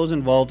 There were those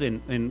involved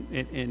in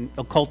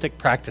occultic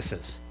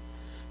practices,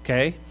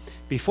 okay,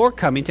 before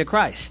coming to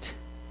Christ.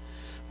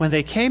 When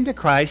they came to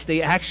Christ,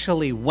 they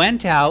actually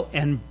went out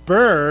and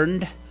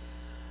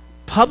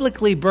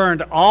publicly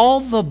burned all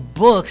the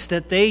books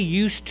that they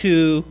used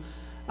to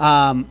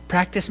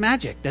practice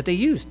magic, that they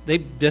used.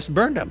 They just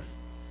burned them,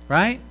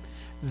 right?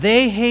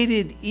 They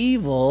hated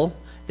evil.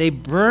 They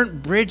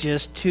burnt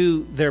bridges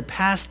to their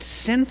past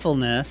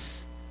sinfulness.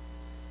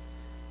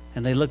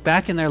 And they look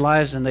back in their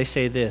lives and they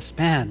say this,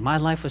 man, my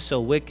life was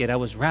so wicked. I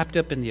was wrapped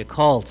up in the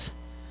occult.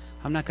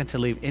 I'm not going to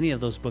leave any of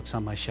those books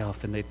on my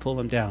shelf. And they pull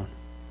them down.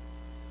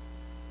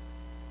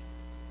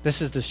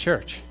 This is this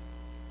church.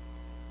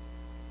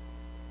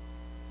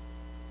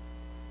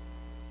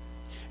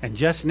 And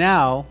just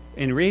now,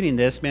 in reading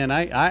this, man,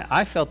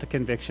 I felt the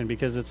conviction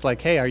because it's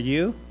like,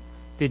 hey,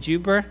 did you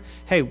burn?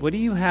 Hey, what do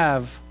you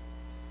have?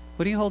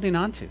 What are you holding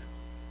on to?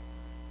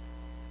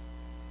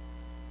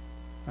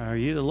 Are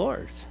you the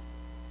Lord's?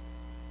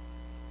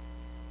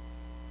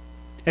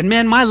 And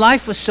man, my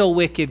life was so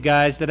wicked,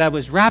 guys, that I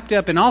was wrapped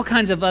up in all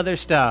kinds of other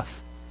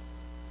stuff.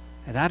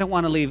 And I don't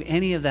want to leave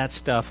any of that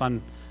stuff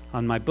on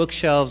my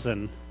bookshelves,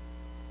 and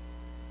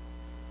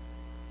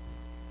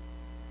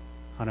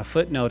On a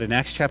footnote, in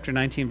Acts chapter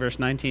 19, verse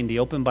 19, the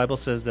Open Bible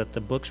says that the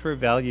books were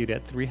valued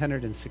at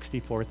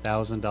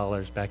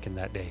 $364,000 back in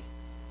that day.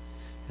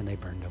 And they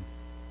burned them.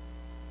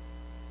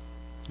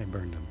 They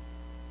burned them.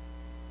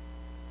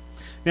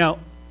 Now,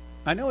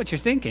 I know what you're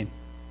thinking.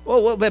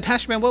 Whoa, but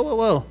Pastor Man,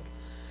 whoa.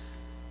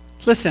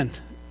 Listen,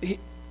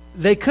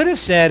 they could have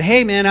said,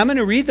 hey, man, I'm going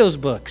to read those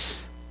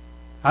books.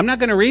 I'm not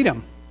going to read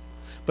them.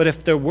 But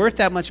if they're worth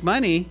that much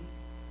money,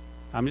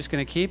 I'm just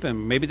going to keep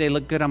them. Maybe they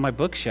look good on my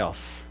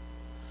bookshelf.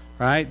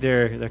 Right?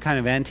 They're kind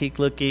of antique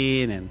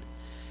looking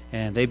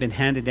and they've been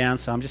handed down,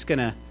 so I'm just going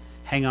to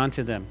hang on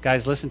to them.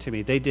 Guys, listen to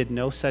me. They did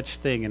no such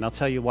thing, and I'll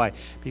tell you why.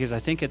 Because I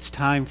think it's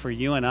time for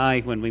you and I,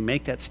 when we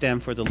make that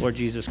stand for the Lord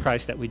Jesus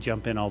Christ, that we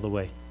jump in all the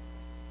way.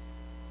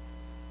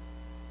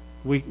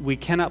 We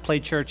cannot play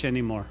church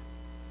anymore.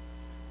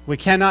 We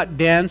cannot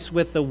dance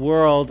with the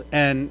world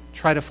and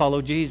try to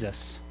follow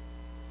Jesus.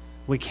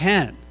 We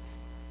can't.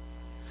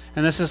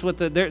 And this is what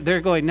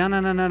they're going,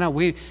 no.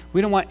 We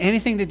don't want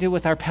anything to do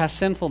with our past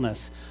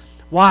sinfulness.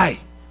 Why?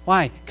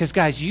 Because,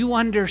 guys, you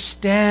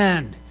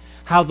understand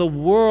how the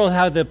world,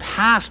 how the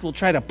past will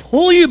try to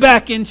pull you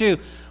back into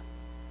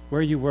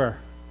where you were.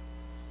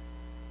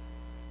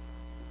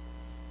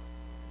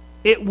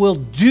 It will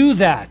do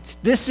that.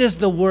 This is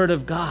the Word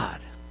of God.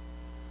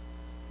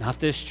 Not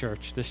this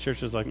church. This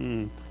church is like,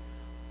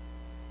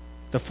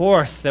 The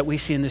fourth that we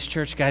see in this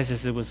church, guys,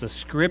 is it was a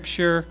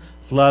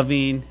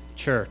Scripture-loving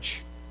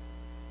church.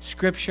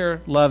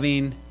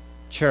 Scripture-loving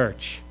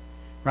church,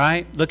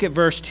 right? Look at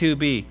verse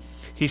 2b.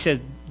 He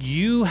says,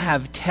 you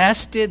have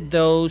tested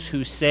those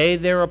who say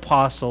they're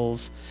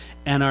apostles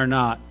and are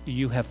not.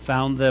 You have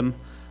found them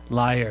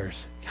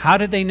liars. How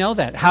did they know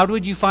that? How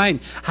would you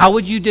find? How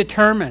would you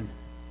determine?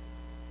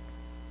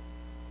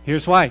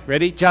 Here's why.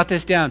 Ready? Jot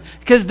this down.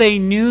 Because they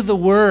knew the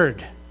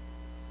word.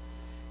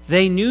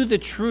 They knew the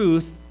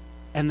truth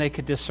and they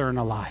could discern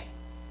a lie.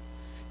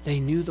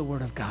 They knew the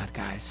word of God,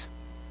 guys.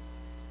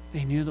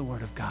 They knew the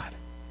word of God.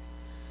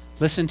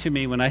 Listen to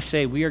me when I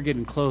say we are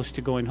getting close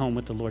to going home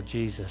with the Lord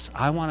Jesus.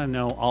 I want to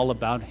know all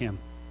about him.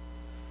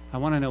 I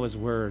want to know his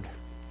word.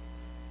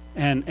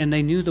 And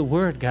they knew the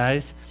word,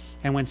 guys.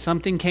 And when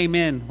something came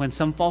in, when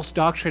some false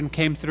doctrine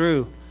came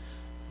through,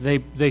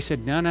 they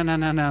said,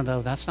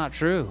 no, that's not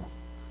true.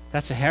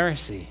 That's a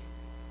heresy.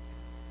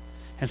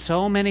 And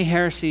so many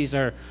heresies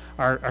are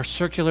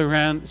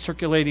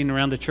circulating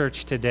around the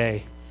church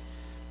today.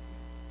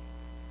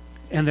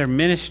 And their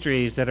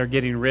ministries that are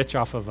getting rich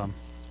off of them.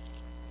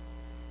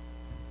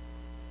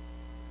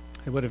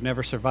 It would have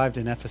never survived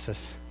in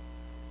Ephesus.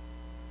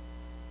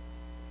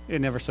 It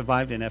never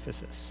survived in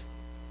Ephesus.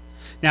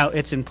 Now,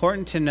 it's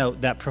important to note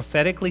that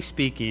prophetically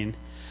speaking,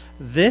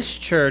 this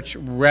church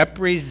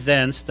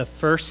represents the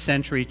first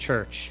century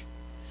church.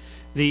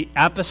 The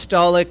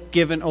apostolic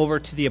given over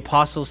to the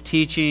apostles'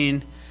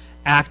 teaching,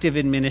 active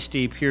in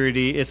ministry,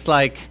 purity. It's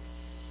like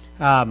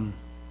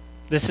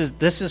this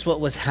is what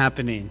was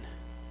happening.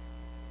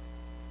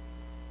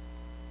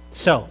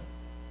 So,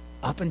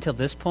 up until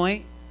this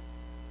point,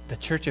 the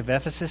church of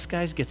Ephesus,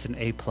 guys, gets an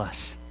A+.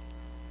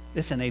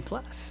 It's an A+.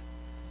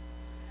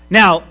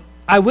 Now,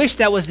 I wish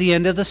that was the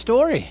end of the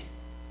story.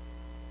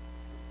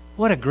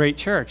 What a great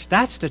church.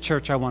 That's the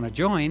church I want to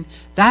join.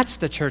 That's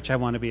the church I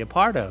want to be a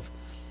part of.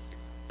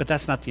 But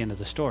that's not the end of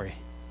the story.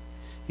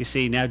 You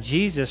see, now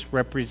Jesus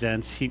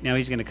represents, now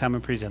he's going to come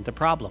and present the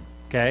problem.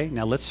 Okay?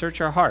 Now let's search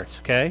our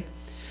hearts, okay?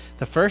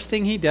 The first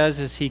thing he does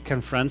is he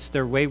confronts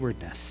their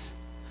waywardness.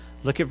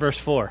 Look at verse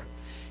 4.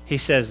 He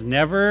says,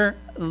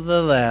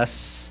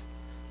 nevertheless,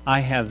 I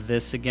have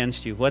this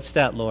against you. What's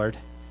that, Lord?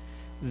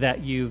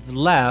 That you've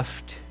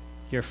left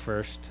your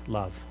first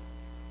love.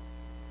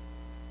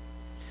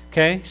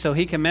 Okay, so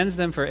he commends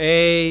them for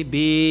A,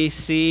 B,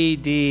 C,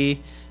 D.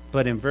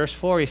 But in verse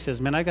 4, he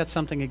says, man, I got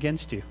something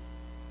against you.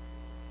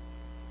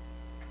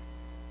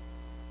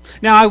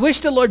 Now, I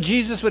wish the Lord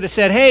Jesus would have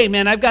said, hey,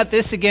 man, I've got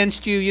this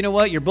against you. You know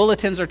what? Your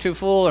bulletins are too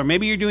full, or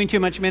maybe you're doing too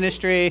much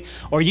ministry,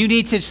 or you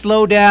need to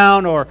slow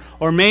down, or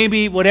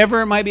maybe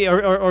whatever it might be.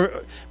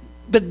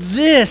 But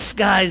this,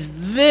 guys,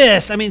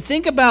 I mean,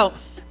 think about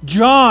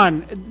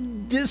John.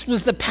 This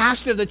was the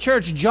pastor of the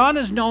church. John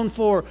is known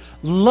for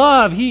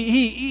love.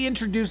 He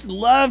introduced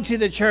love to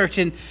the church,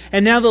 and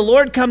now the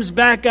Lord comes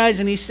back,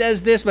 guys, and he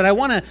says this. But I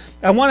want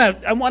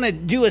to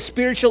do a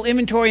spiritual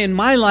inventory in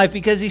my life,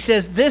 because he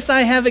says, "This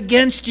I have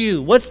against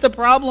you." What's the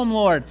problem,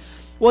 Lord?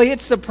 Well,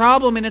 it's the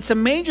problem, and it's a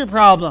major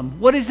problem.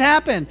 What has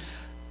happened?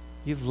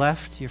 You've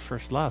left your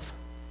first love.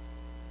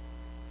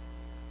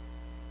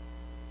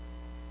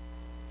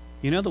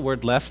 You know the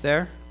word "left"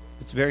 there?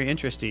 It's very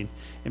interesting.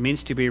 It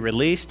means to be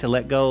released, to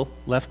let go,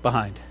 left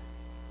behind.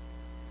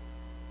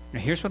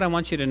 Now here's what I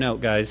want you to note,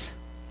 guys.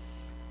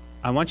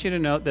 I want you to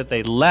note that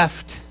they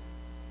left,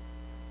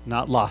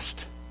 not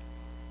lost.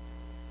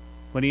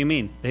 What do you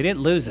mean? They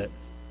didn't lose it.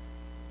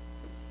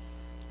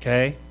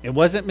 Okay? It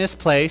wasn't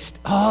misplaced.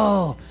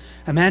 Oh,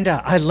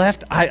 Amanda, I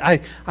left. I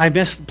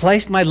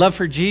misplaced my love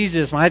for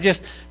Jesus.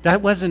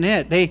 That wasn't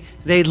it.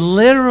 They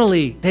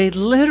literally,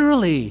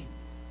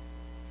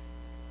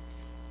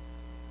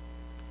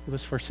 it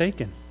was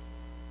forsaken.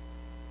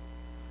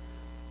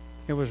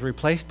 It was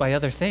replaced by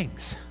other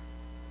things.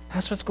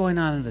 That's what's going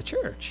on in the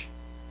church.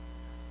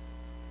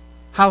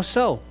 How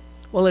so?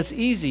 Well, it's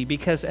easy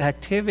because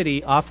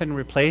activity often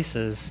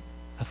replaces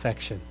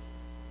affection.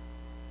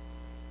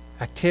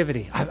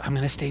 Activity. I'm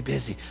going to stay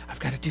busy. I've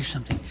got to do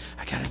something.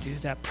 I got to do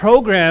that.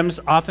 Programs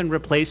often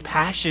replace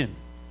passion.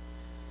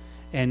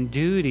 And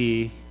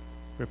duty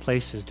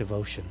replaces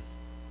devotion.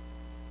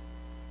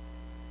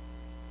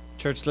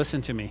 Church,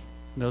 listen to me.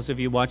 Those of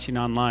you watching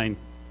online,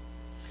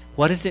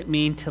 what does it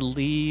mean to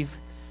leave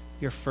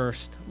your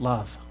first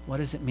love? What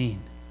does it mean?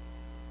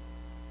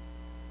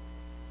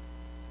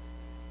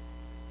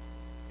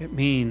 It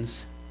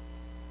means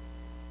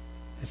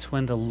it's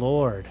when the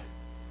Lord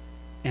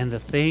and the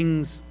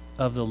things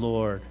of the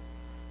Lord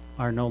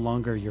are no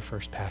longer your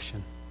first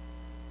passion.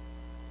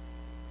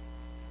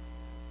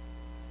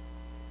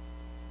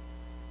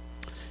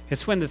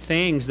 It's when the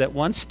things that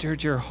once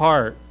stirred your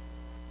heart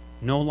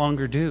no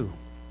longer do.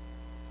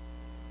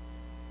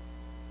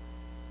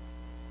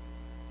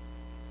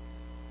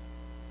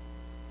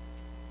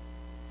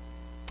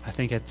 I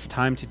think it's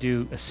time to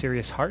do a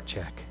serious heart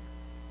check.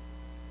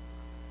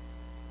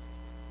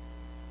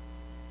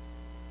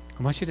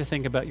 I want you to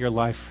think about your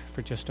life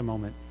for just a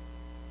moment.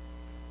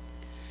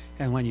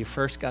 And when you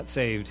first got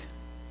saved,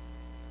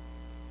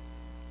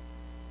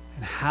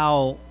 and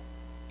how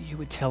you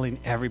were telling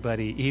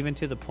everybody, even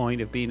to the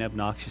point of being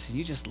obnoxious, and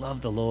you just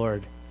loved the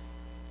Lord.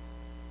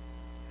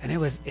 And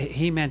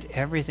he meant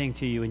everything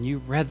to you, and you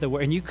read the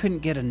word, and you couldn't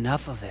get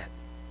enough of it.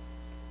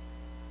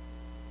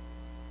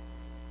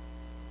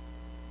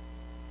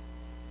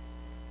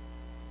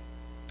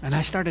 And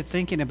I started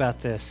thinking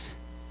about this.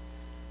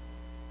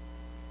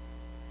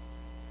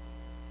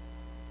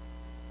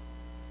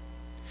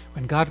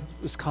 When God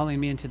was calling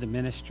me into the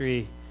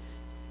ministry,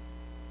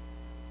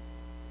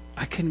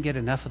 I couldn't get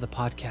enough of the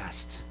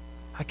podcasts.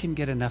 I couldn't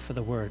get enough of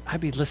the word.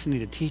 I'd be listening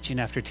to teaching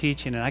after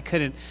teaching, and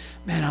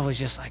I was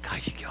just like,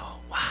 I could go,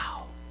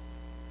 wow.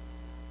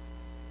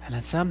 And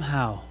then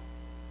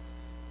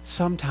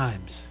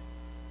sometimes,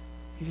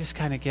 you just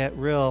kind of get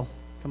real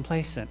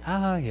complacent.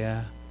 Oh,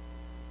 yeah.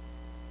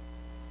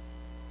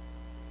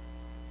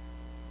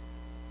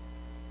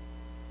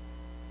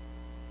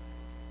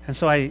 And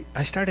so I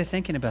started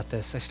thinking about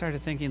this. I started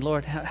thinking,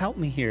 Lord, help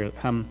me here.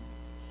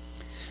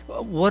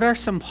 What are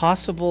some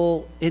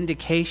possible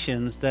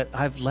indications that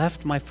I've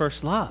left my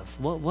first love?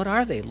 What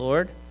are they,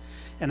 Lord?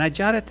 And I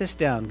jotted this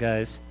down,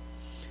 guys.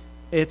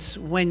 It's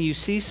when you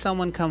see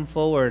someone come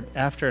forward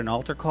after an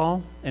altar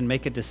call and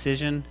make a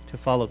decision to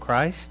follow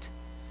Christ.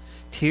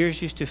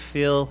 Tears used to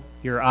fill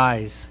your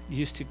eyes. You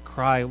used to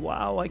cry,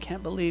 wow, I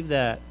can't believe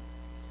that.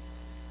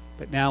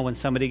 But now when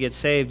somebody gets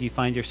saved, you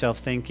find yourself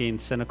thinking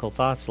cynical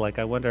thoughts like,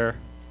 I wonder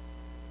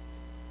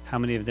how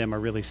many of them are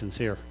really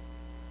sincere.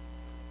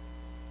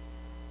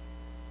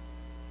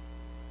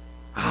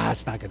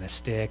 It's not going to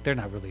stick. They're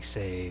not really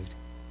saved.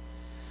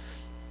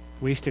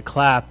 We used to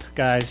clap,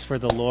 guys, for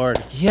the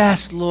Lord.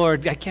 Yes,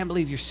 Lord, I can't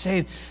believe you're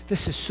saved.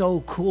 This is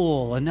so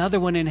cool. Another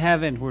one in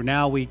heaven, where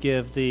now we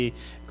give the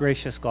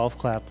gracious golf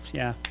clap.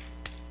 Yeah.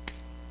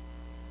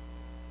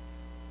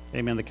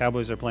 Amen. The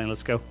Cowboys are playing.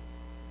 Let's go.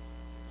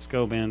 Let's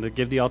go, man.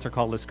 Give the altar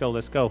call. Let's go.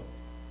 Let's go.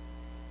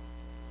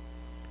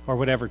 Or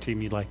whatever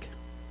team you like.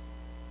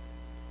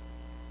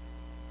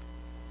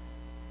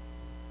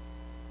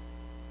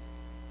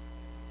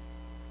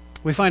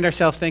 We find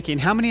ourselves thinking,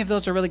 how many of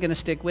those are really going to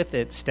stick with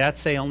it? Stats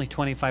say only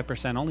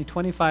 25%. Only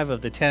 25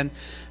 of the 10,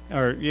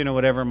 or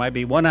whatever it might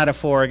be, 1 out of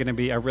 4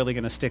 are really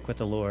going to stick with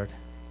the Lord.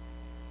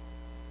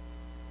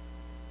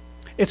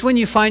 It's when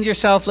you find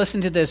yourself,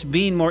 listen to this,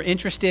 being more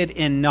interested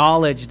in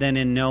knowledge than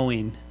in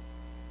knowing.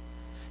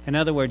 In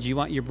other words, you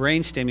want your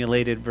brain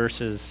stimulated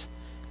versus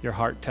your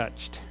heart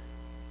touched.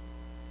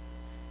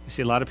 You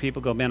see, a lot of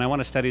people go, man, I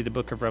want to study the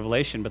book of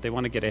Revelation, but they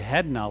want to get a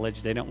head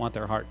knowledge. They don't want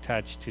their heart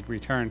touched to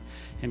return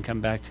and come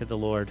back to the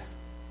Lord.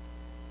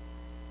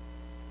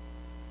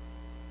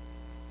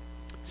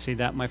 See,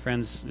 that, my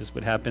friends, is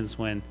what happens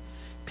when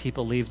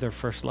people leave their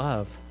first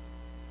love.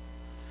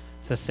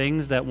 The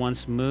things that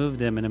once moved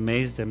them and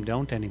amazed them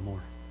don't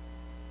anymore.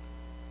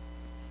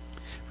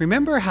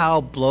 Remember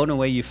how blown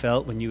away you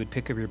felt when you would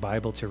pick up your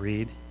Bible to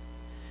read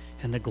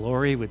and the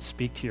glory would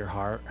speak to your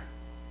heart?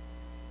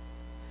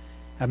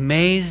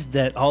 Amazed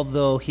that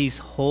although he's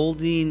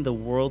holding the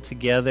world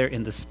together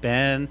in the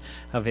span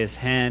of his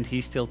hand, he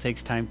still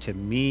takes time to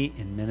meet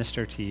and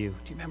minister to you.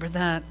 Do you remember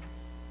that?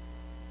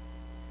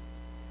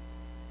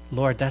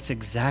 Lord, that's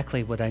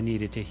exactly what I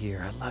needed to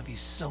hear. I love you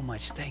so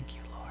much. Thank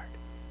you, Lord.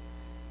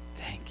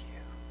 Thank you.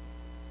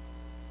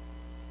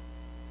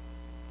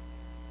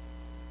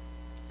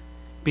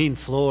 Being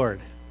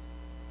floored.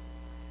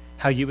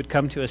 How you would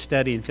come to a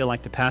study and feel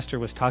like the pastor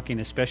was talking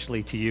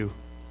especially to you.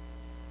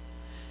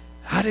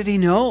 How did he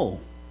know?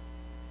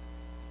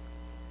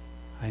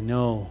 I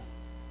know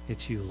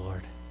it's you,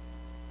 Lord.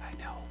 I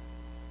know.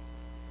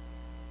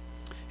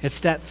 It's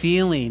that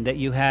feeling that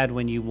you had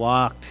when you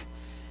walked.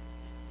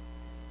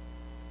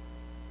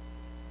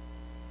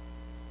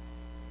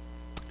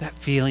 That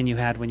feeling you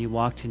had when you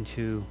walked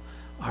into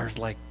our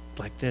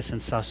like this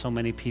and saw so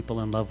many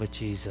people in love with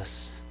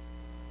Jesus.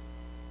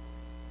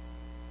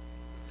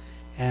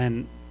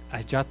 And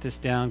I jot this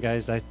down,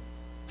 guys.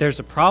 There's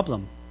a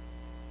problem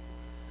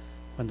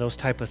when those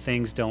type of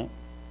things no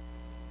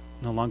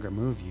longer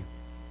move you.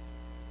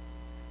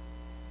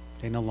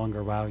 They no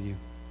longer wow you.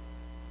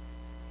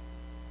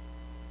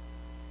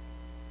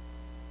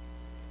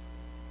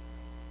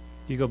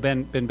 You go,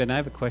 Ben, I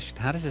have a question.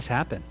 How does this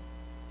happen?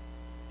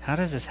 How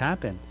does this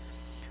happen?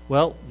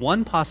 Well,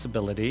 one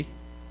possibility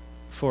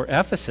for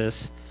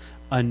Ephesus,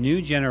 a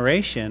new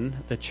generation,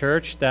 the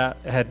church that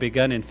had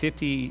begun in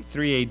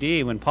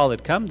 53 AD when Paul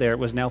had come there,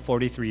 was now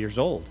 43 years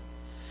old.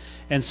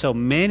 And so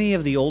many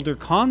of the older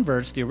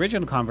converts, the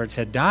original converts,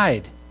 had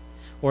died,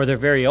 or they're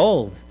very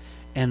old.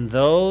 And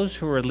those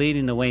who are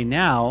leading the way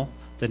now,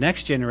 the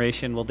next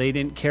generation, well, they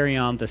didn't carry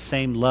on the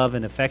same love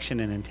and affection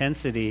and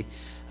intensity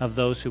of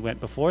those who went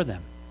before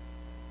them.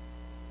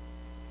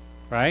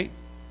 Right?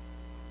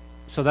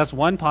 So that's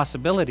one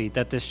possibility,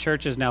 that this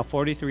church is now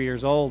 43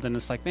 years old, and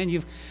it's like,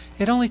 man,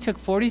 it only took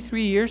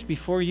 43 years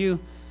before you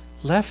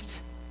left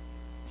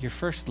your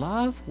first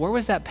love? Where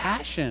was that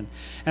passion?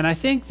 And I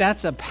think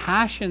that's a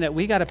passion that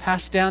we got to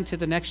pass down to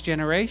the next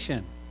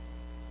generation.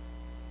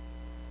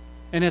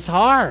 And it's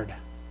hard.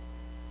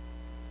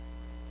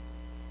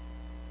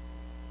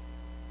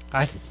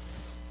 I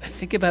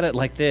think about it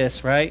like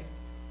this, right?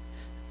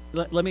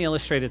 Let me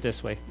illustrate it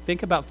this way.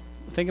 Think about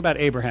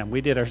Abraham.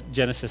 We did our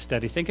Genesis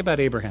study. Think about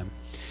Abraham.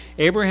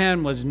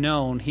 Abraham was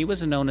known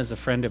as a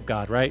friend of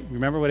God, right?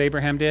 Remember what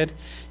Abraham did?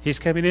 He's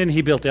coming in,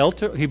 he built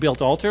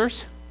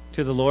altars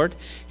to the Lord.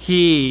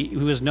 He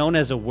was known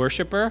as a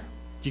worshiper.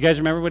 Do you guys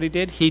remember what he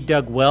did? He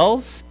dug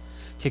wells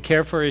to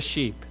care for his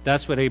sheep.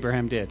 That's what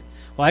Abraham did.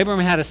 Well,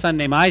 Abraham had a son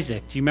named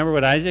Isaac. Do you remember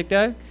what Isaac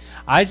did?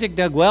 Isaac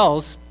dug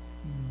wells,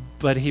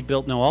 but he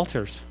built no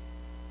altars.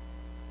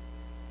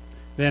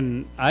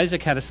 Then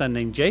Isaac had a son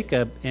named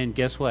Jacob, and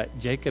guess what?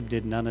 Jacob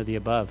did none of the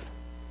above.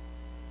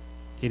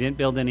 He didn't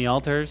build any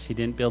altars. He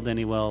didn't build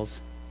any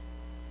wells.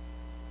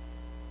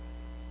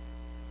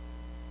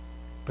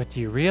 But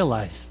do you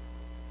realize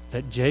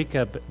that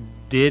Jacob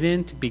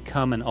didn't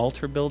become an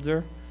altar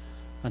builder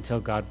until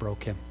God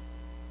broke him?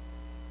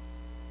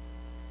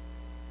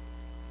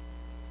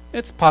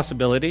 It's a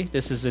possibility.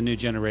 This is a new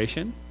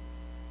generation.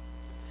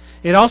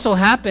 It also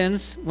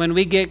happens when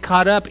we get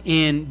caught up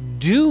in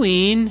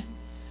doing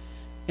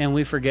and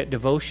we forget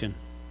devotion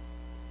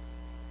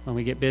when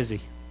we get busy.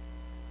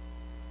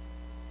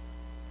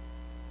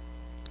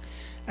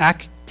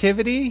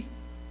 Activity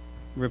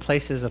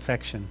replaces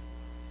affection.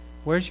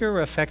 Where's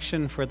your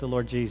affection for the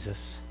Lord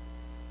Jesus?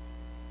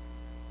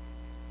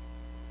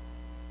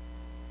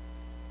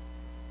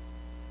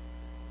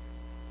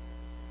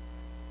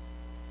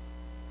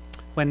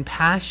 When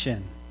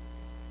passion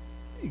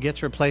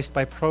gets replaced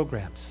by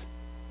programs.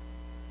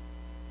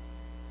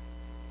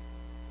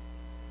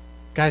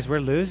 Guys, we're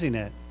losing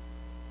it.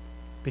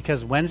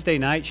 Because Wednesday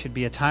night should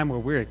be a time where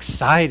we're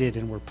excited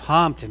and we're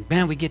pumped and,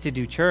 man, we get to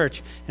do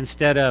church,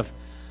 instead of,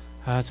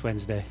 oh, it's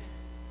Wednesday.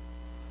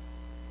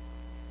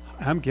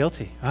 I'm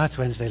guilty. Oh, it's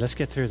Wednesday. Let's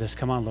get through this.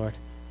 Come on, Lord.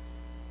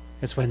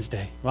 It's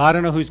Wednesday. Well, I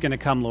don't know who's going to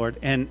come, Lord.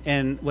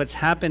 And what's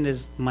happened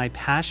is my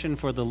passion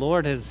for the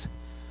Lord has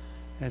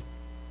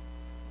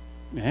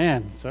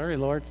man, sorry,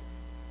 Lord.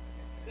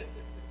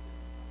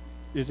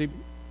 Did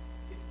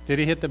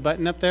he hit the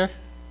button up there?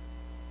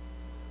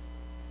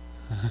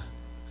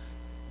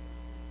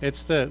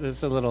 It's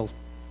a little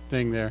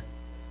thing there.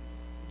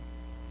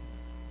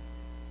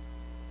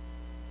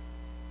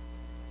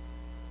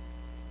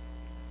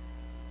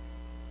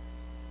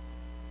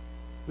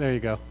 There you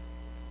go.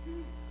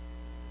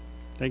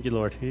 Thank you,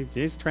 Lord.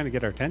 He's trying to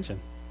get our attention.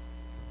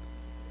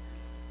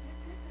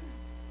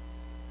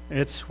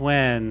 It's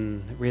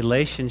when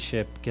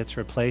relationship gets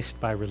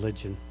replaced by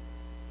religion.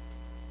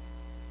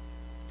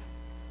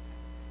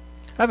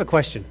 I have a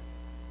question.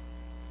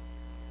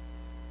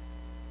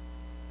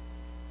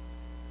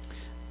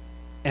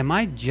 Am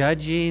I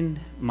judging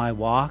my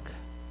walk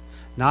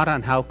not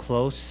on how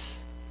close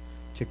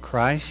to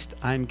Christ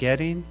I'm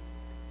getting,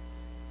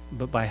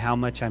 but by how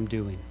much I'm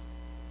doing?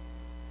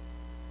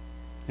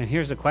 And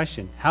here's the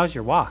question. How's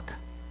your walk?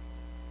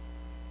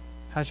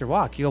 How's your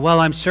walk? You go, well,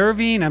 I'm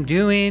serving, I'm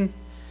doing.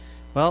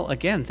 Well,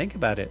 again, think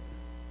about it.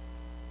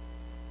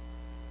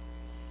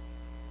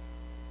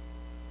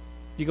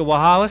 You go, well,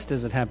 how else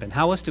does it happen?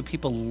 How else do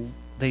people,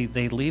 they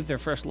leave their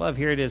first love?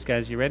 Here it is,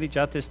 guys. You ready?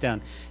 Jot this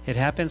down. It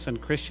happens when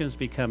Christians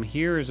become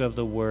hearers of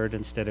the word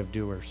instead of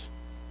doers.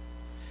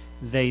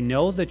 They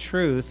know the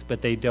truth,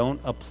 but they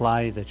don't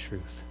apply the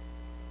truth.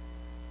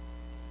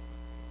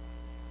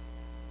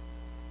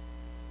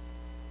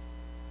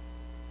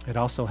 It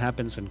also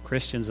happens when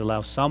Christians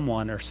allow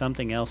someone or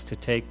something else to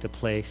take the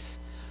place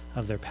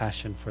of their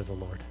passion for the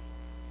Lord.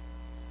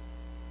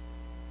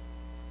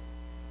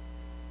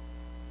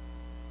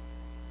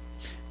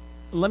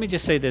 Let me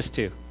just say this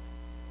too.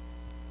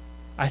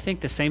 I think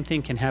the same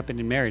thing can happen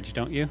in marriage,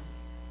 don't you?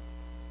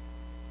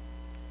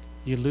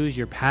 You lose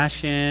your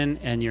passion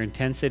and your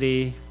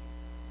intensity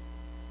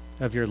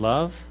of your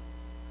love.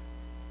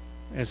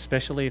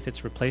 especially if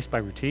it's replaced by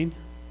routine?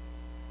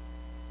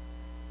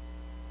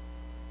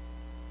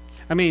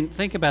 I mean,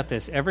 think about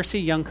this. Ever see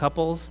young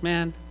couples,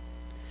 man?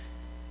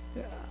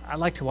 I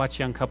like to watch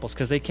young couples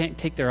because they can't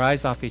take their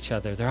eyes off each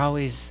other. They're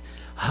always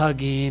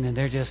hugging, and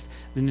they're just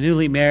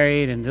newly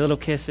married, and little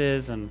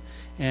kisses, and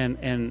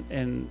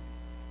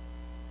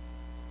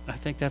I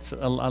think that's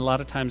a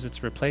lot of times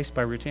it's replaced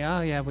by routine.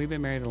 Oh yeah, we've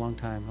been married a long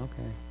time.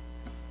 Okay,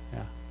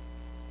 yeah.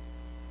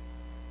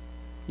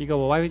 You go,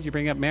 well, why would you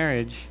bring up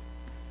marriage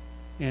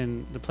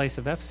in the place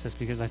of Ephesus?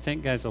 Because I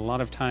think, guys, a lot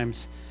of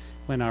times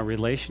when our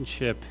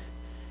relationship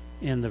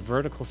in the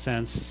vertical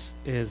sense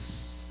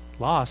is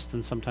lost,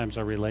 then sometimes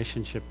our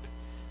relationship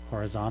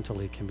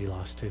horizontally can be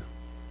lost too.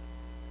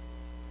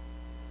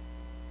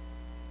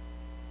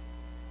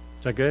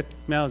 Is that good?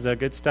 Mel, is that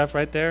good stuff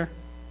right there?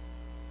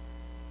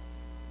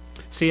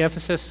 See,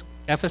 Ephesus,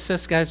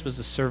 guys, was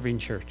a serving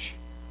church.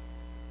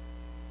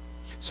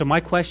 So my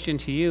question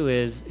to you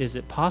is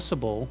it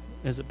possible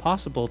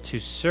to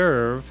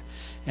serve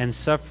and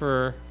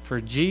suffer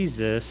for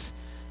Jesus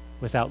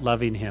without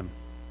loving him?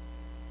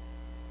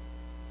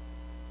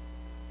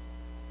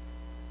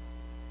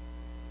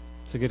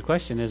 It's a good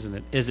question, isn't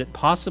it? Is it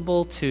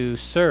possible to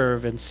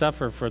serve and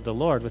suffer for the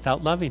Lord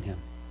without loving him?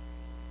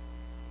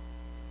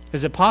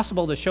 Is it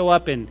possible to show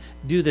up and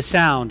do the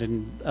sound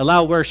and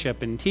allow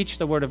worship and teach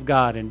the Word of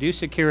God and do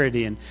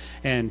security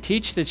and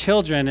teach the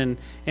children?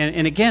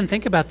 And again,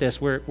 think about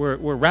this. We're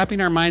wrapping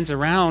our minds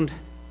around,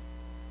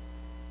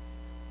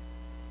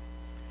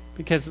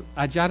 because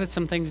I jotted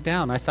some things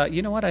down. I thought,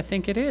 you know what? I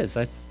think it is.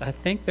 I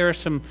think there are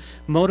some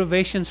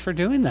motivations for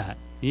doing that.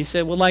 You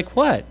said, well, like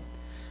what?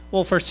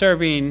 Well, for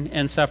serving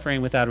and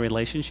suffering without a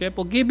relationship.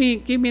 Well, give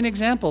me an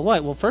example.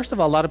 What? Well, first of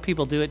all, a lot of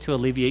people do it to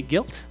alleviate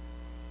guilt.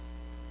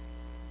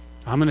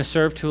 I'm going to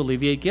serve to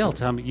alleviate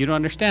guilt. You don't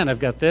understand. I've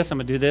got this. I'm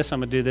going to do this.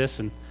 I'm going to do this,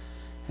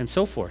 and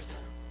so forth.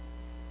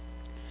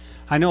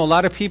 I know a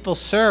lot of people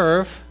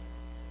serve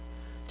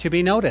to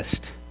be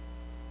noticed.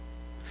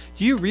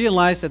 Do you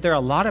realize that there are a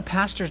lot of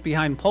pastors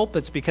behind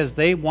pulpits because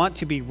they want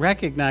to be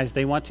recognized,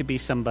 they want to be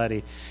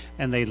somebody,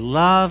 and they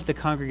love the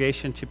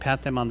congregation to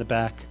pat them on the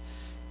back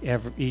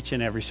each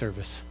and every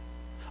service?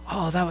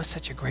 Oh, that was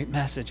such a great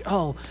message.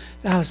 Oh,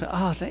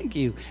 thank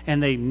you.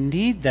 And they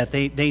need that.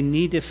 They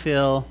need to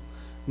feel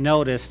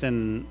noticed,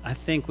 and I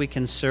think we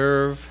can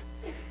serve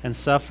and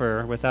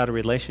suffer without a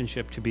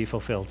relationship to be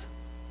fulfilled.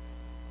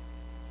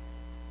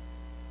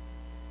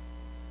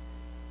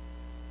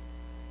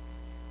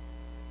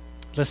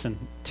 Listen,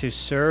 to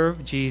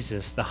serve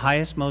Jesus, the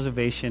highest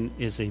motivation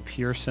is a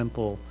pure,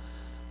 simple,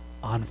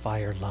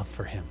 on-fire love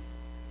for him.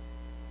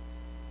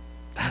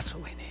 That's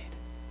what we need.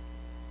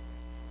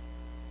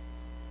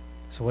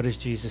 So what does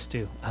Jesus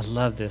do? I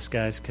love this,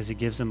 guys, because he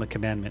gives them a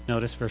commandment.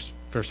 Notice verse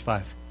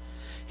 5.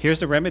 Here's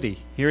the remedy.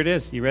 Here it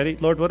is. You ready?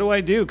 Lord, what do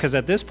I do? Because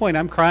at this point,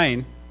 I'm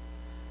crying.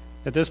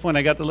 At this point,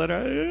 I got the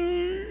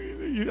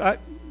letter.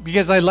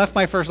 Because I left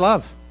my first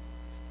love.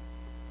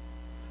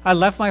 I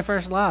left my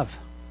first love.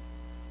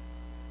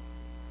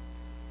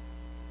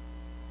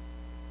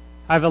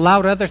 I've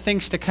allowed other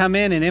things to come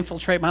in and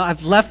infiltrate my life.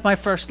 I've left my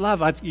first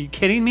love. Are you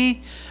kidding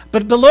me?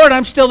 But Lord,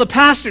 I'm still the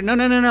pastor. No.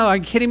 Are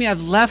you kidding me? I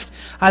left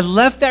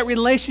that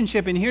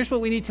relationship. And here's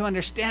what we need to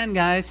understand,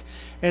 guys,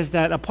 is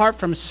that apart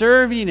from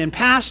serving and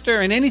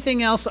pastor and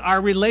anything else, our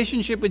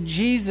relationship with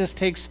Jesus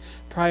takes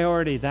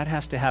priority. That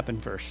has to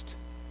happen first.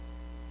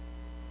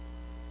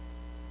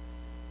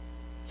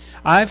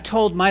 I've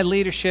told my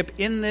leadership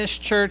in this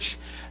church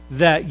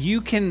that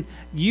you can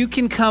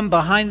come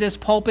behind this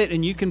pulpit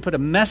and you can put a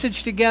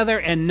message together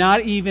and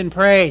not even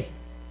pray.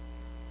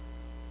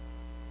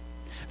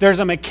 There's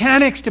a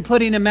mechanics to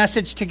putting a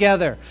message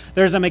together.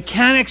 There's a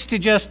mechanics to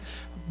just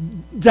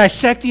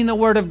dissecting the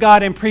Word of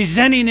God and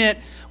presenting it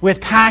with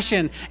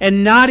passion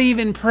and not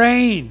even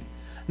praying,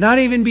 not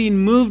even being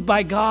moved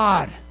by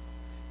God.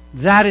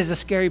 That is a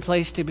scary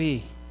place to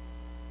be.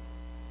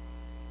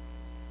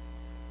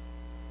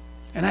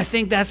 And I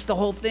think that's the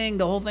whole thing.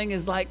 The whole thing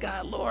is like,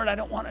 God, Lord, I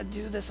don't want to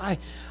do this. I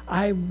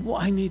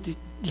need to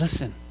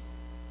listen.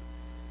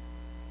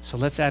 So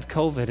let's add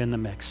COVID in the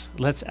mix.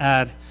 Let's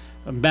add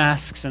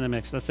masks in the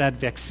mix. Let's add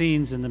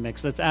vaccines in the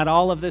mix. Let's add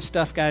all of this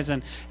stuff, guys.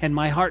 And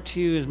my heart to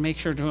you is make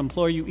sure to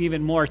implore you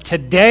even more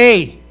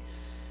today.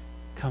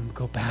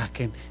 Go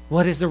back. And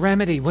what is the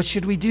remedy? What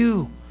should we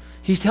do?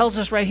 He tells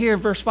us right here,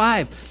 verse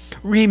 5.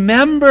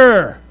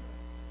 Remember,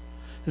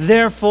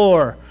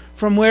 therefore,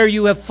 from where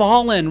you have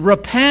fallen,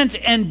 repent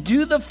and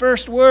do the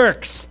first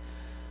works,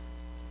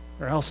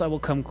 or else I will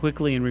come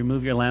quickly and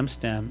remove your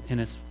lampstand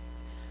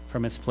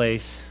from its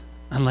place,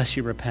 unless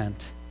you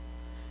repent.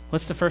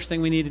 What's the first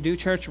thing we need to do,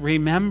 church?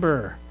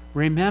 Remember.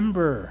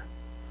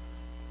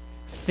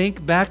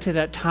 Think back to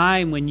that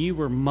time when you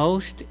were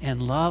most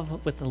in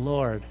love with the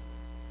Lord.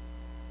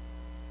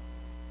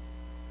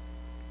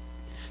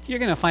 You're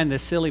going to find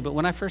this silly, but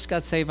when I first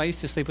got saved, I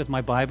used to sleep with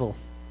my Bible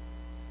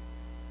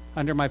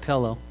under my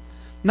pillow.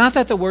 Not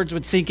that the words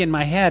would sink in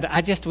my head,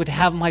 I just would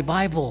have my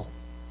Bible.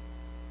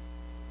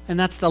 And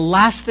that's the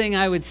last thing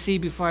I would see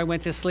before I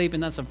went to sleep,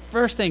 and that's the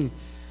first thing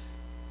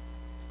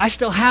I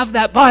still have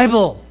that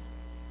Bible.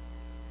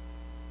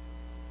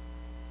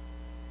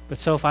 But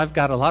Soph, I've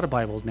got a lot of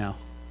Bibles now.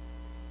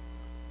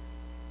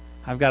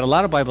 I've got a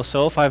lot of Bibles,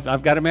 Soph.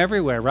 I've got them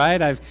everywhere,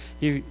 right?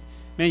 You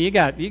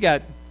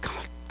got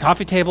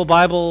coffee table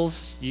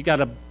Bibles. You got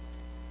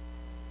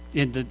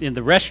in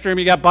the restroom.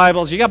 You got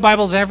Bibles. You got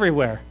Bibles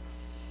everywhere.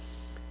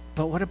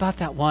 But what about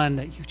that one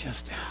that you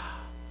just,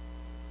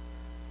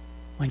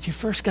 when you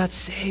first got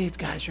saved,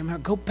 guys?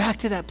 Remember, go back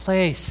to that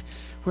place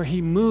where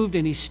he moved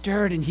and he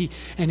stirred and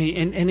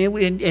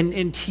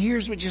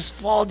tears would just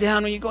fall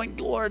down when you're going,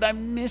 Lord, I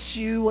miss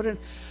you.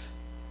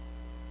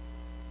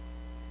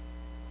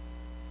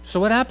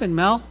 So what happened,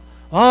 Mel?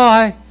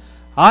 Oh,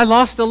 I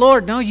lost the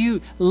Lord. No,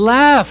 you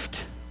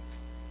left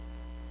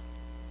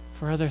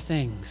for other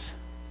things.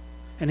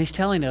 And he's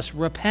telling us,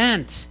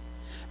 repent.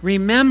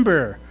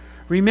 Remember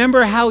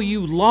how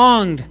you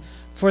longed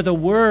for the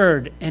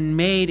Word and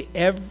made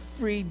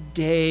every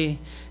day,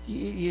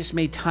 you just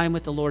made time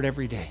with the Lord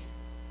every day.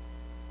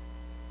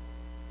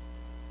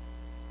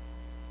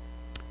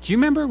 Do you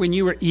remember when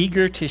you were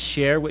eager to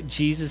share what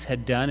Jesus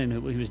had done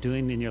and what he was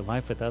doing in your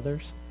life with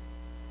others?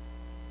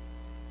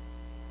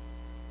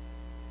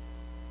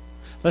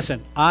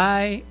 Listen,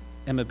 I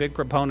am a big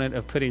proponent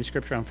of putting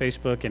Scripture on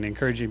Facebook and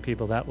encouraging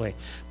people that way.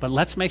 But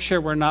let's make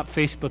sure we're not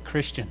Facebook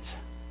Christians.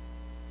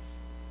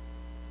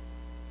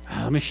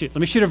 Let me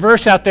shoot a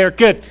verse out there.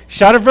 Good.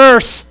 Shot a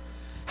verse.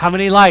 How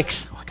many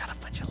likes? Oh, I got a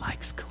bunch of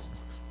likes. Cool.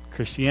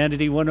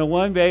 Christianity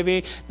 101,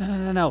 baby.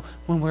 No.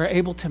 When we're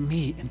able to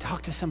meet and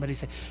talk to somebody,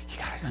 say, you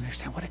got to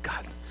understand, what's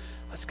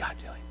God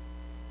doing?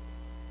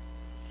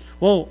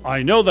 Well,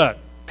 I know that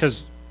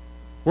because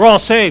we're all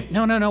saved.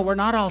 No, we're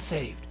not all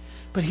saved.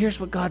 But here's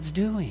what God's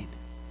doing.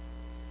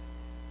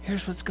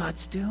 Here's what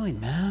God's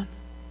doing, man.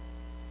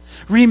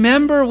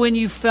 Remember when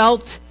you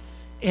felt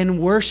in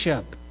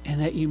worship and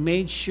that you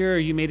made sure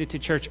you made it to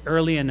church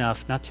early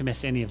enough not to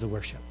miss any of the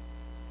worship.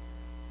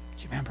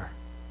 Do you remember?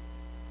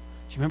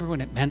 Do you remember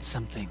when it meant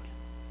something?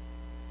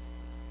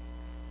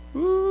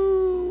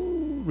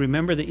 Ooh,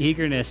 remember the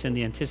eagerness and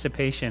the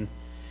anticipation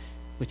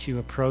which you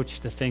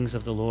approach the things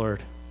of the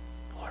Lord.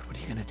 Lord, what are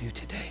you going to do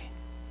today?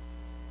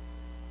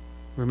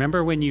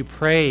 Remember when you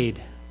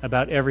prayed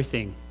about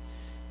everything,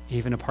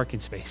 even a parking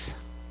space.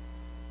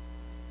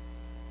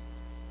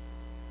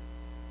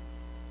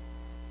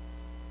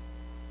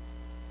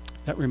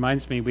 That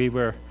reminds me,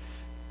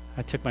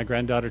 I took my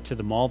granddaughter to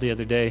the mall the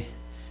other day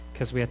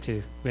because we had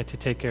to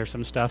take care of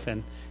some stuff,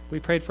 and we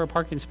prayed for a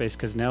parking space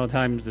because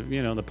nowadays,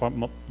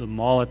 the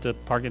mall at the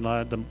parking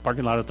lot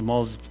at the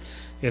mall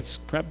it's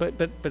crap.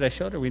 But I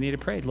showed her we need to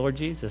pray. Lord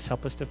Jesus,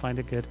 help us to find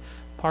a good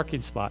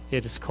parking spot.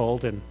 It is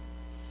cold, and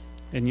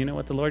you know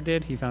what the Lord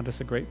did? He found us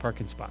a great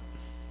parking spot.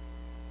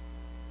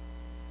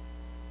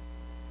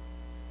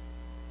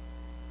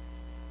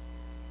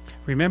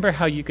 Remember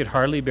how you could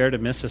hardly bear to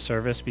miss a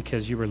service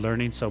because you were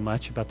learning so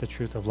much about the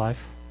truth of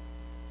life?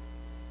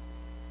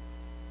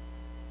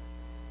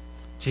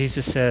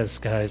 Jesus says,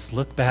 guys,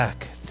 look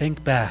back,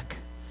 think back.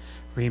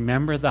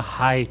 Remember the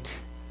height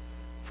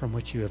from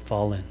which you have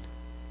fallen.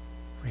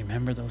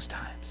 Remember those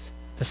times.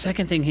 The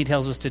second thing he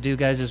tells us to do,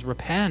 guys, is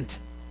repent.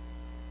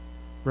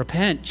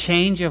 Repent,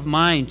 change of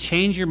mind.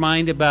 Change your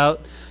mind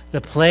about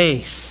the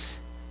place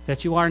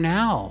that you are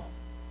now.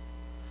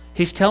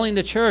 He's telling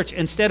the church,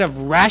 instead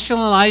of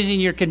rationalizing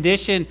your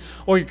condition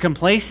or your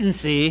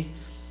complacency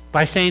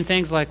by saying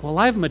things like, well,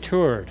 I've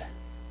matured.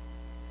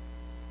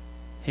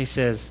 He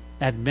says,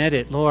 admit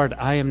it. Lord,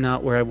 I am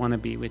not where I want to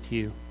be with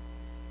you.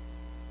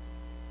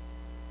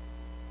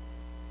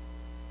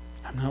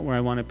 I'm not where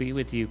I want to be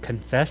with you.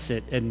 Confess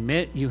it.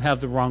 Admit you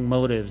have the wrong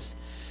motives.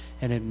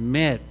 And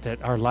admit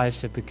that our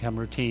lives have become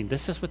routine.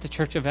 This is what the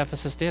church of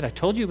Ephesus did. I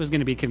told you it was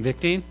going to be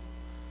convicting.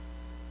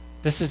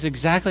 This is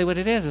exactly what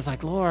it is. It's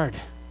like, Lord,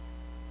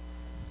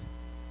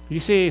 you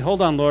see,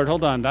 hold on, Lord,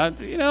 hold on.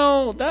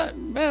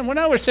 When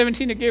I was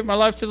 17, I gave my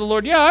life to the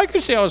Lord. Yeah, I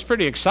could say I was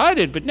pretty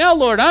excited, but now,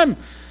 Lord,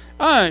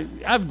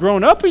 I've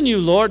grown up in you,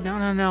 Lord.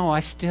 No. I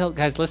still,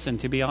 guys, listen,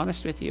 to be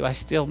honest with you, I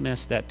still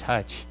miss that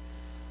touch.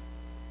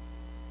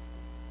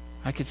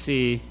 I could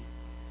see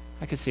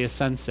a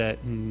sunset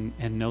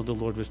and know the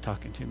Lord was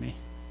talking to me.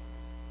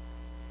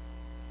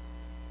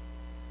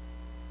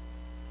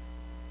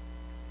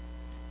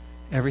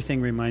 Everything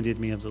reminded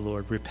me of the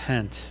Lord.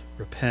 Repent.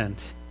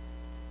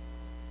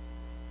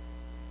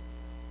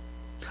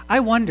 I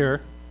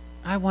wonder,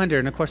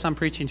 and of course I'm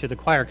preaching to the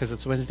choir because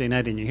it's Wednesday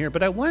night and you're here,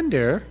 but I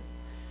wonder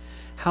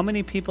how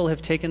many people have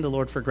taken the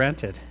Lord for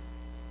granted.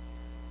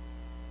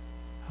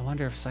 I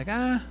wonder if it's like,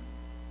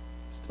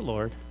 it's the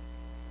Lord.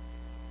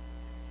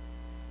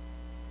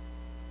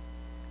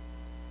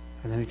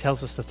 And then he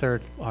tells us the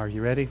third. Are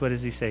you ready? What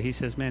does he say? He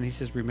says,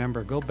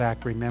 remember, go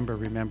back, remember,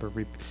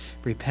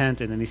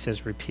 repent. And then he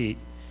says, repeat.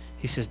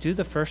 He says, do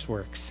the first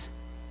works.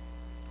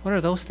 What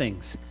are those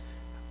things?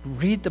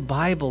 Read the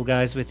Bible,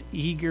 guys, with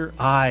eager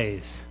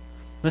eyes.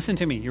 Listen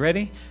to me. You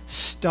ready?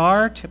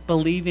 Start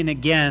believing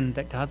again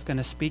that God's going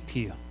to speak to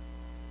you.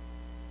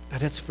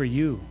 That it's for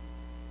you.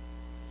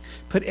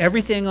 Put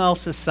everything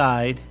else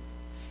aside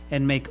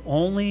and make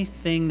only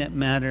thing that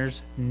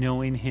matters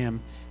knowing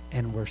him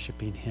and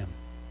worshiping him.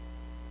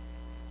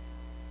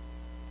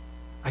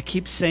 I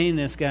keep saying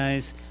this,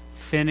 guys.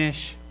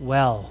 Finish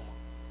well.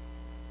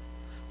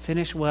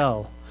 Finish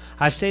well.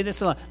 I say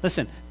this a lot.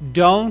 Listen,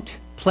 don't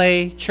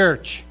play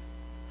church.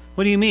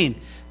 What do you mean?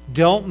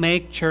 Don't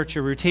make church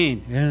a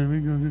routine. Yeah, we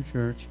go to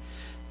church.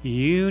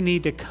 You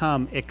need to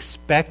come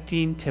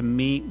expecting to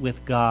meet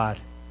with God.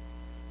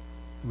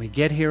 We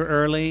get here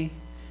early.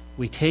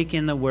 We take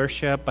in the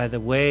worship. By the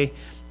way,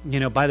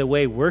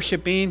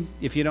 worshiping,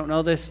 if you don't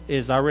know this,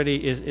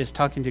 is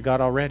talking to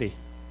God already.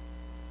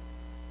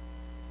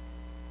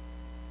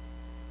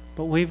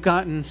 But we've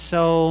gotten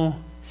so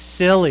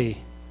silly.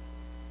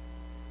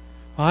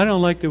 I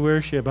don't like the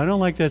worship. I don't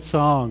like that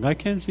song. I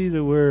can't see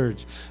the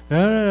words.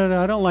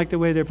 I don't like the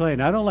way they're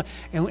playing. I don't like.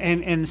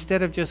 And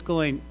instead of just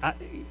going,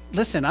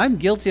 listen, I'm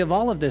guilty of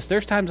all of this.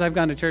 There's times I've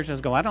gone to church and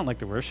I go, I don't like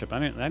the worship. I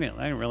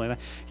didn't really like.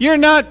 You're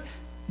not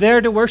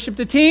there to worship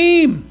the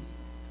team.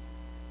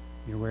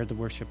 You're there to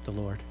worship the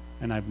Lord,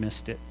 and I've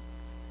missed it.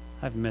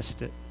 I've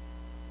missed it.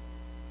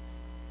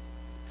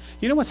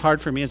 You know what's hard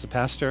for me as a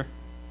pastor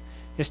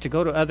is to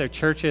go to other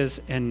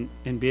churches and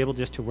be able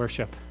just to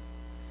worship.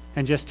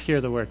 And just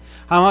hear the word.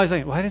 I'm always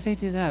like, why did they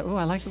do that? Oh,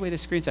 I like the way the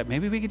screen's up.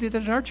 Maybe we could do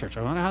that at our church.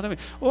 I wonder how that.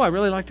 Oh, I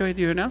really like the way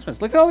they do announcements.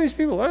 Look at all these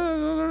people.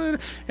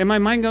 And my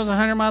mind goes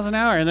 100 miles an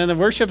hour. And then the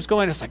worship's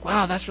going. It's like,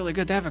 wow, that's really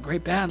good. They have a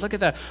great band. Look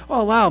at that.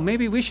 Oh, wow,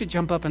 maybe we should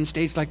jump up on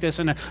stage like this.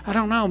 And I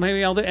don't know.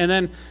 Maybe I'll do. And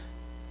then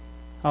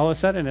all of a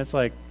sudden it's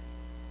like,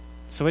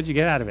 so what'd you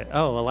get out of it?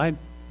 Oh, well,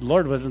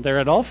 Lord wasn't there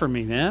at all for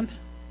me, man.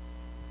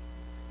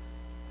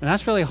 And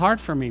that's really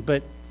hard for me.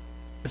 But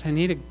I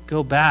need to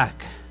go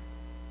back.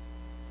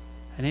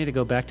 I need to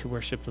go back to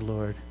worship the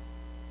Lord.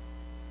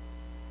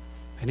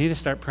 I need to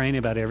start praying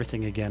about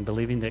everything again,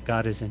 believing that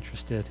God is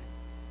interested.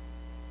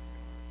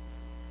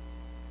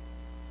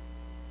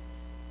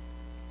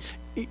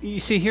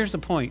 You see, here's the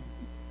point.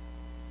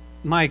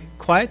 My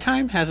quiet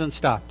time hasn't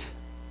stopped.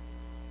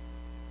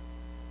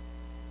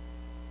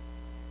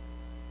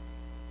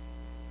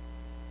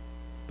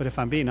 But if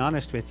I'm being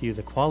honest with you,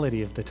 the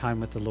quality of the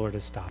time with the Lord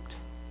has stopped.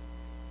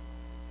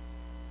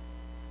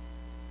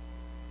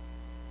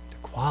 The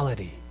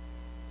quality.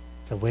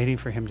 So waiting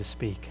for him to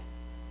speak.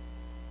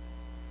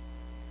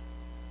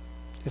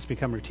 It's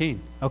become routine.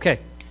 Okay,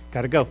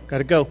 gotta go.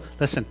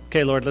 Listen,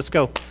 okay, Lord, let's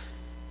go.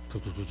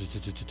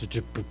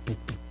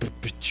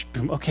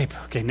 Okay,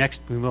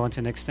 next, we move on to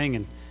the next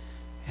thing,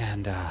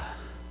 and do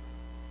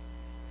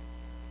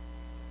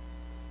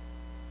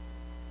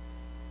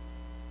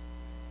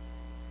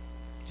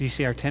you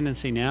see our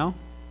tendency now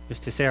is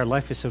to say our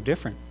life is so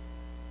different?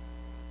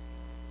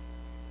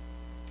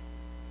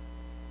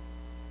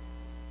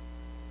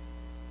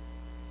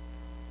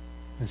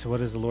 And so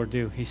what does the Lord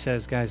do? He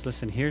says, guys,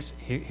 listen, here's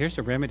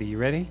a remedy. You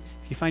ready?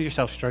 If you find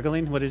yourself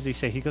struggling, what does he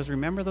say? He goes,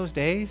 remember those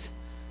days?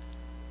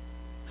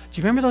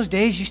 Do you remember those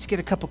days you used to get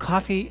a cup of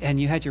coffee and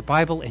you had your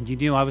Bible and you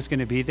knew I was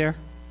going to be there?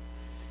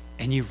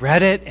 And you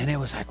read it and it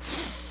was like...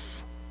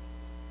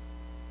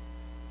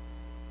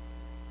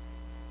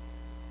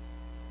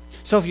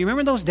 So if you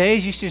remember those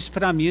days you used to just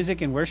put on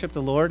music and worship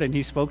the Lord and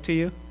he spoke to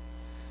you?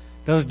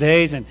 Those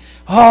days and,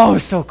 oh,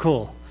 it's so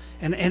cool.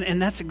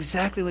 And that's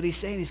exactly what he's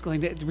saying. He's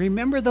going to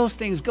remember those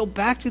things. Go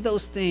back to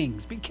those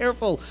things. Be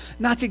careful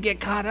not to get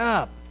caught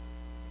up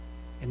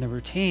in the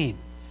routine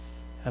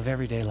of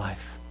everyday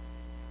life.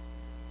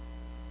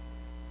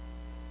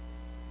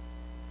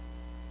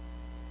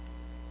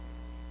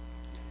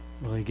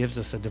 Well, he gives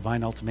us a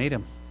divine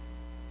ultimatum.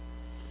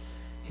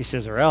 He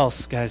says, or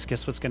else, guys,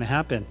 guess what's going to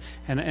happen?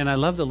 And I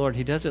love the Lord.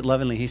 He does it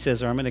lovingly. He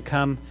says, or I'm going to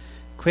come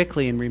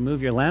quickly and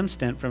remove your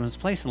lampstand from its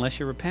place unless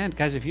you repent.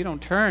 Guys, if you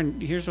don't turn,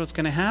 here's what's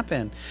going to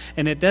happen.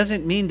 And it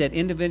doesn't mean that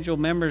individual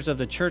members of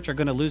the church are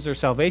going to lose their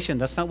salvation.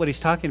 That's not what he's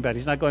talking about.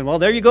 He's not going, well,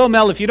 there you go,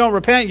 Mel. If you don't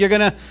repent, you're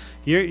going to,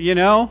 you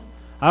know,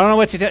 I don't know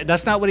what to do.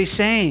 That's not what he's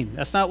saying.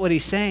 That's not what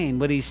he's saying.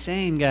 What he's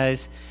saying,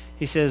 guys,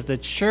 he says the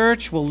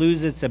church will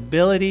lose its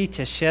ability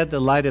to shed the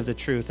light of the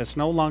truth. It's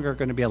no longer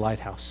going to be a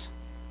lighthouse.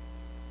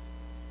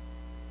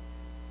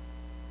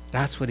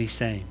 That's what he's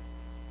saying.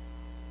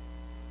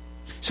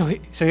 So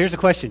here's the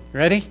question.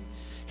 Ready?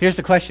 Here's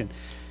the question.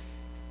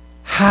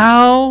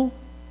 How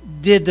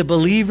did the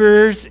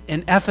believers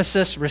in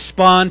Ephesus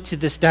respond to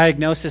this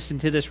diagnosis and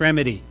to this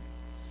remedy?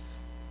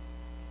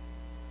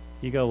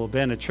 You go, well,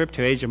 Ben, a trip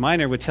to Asia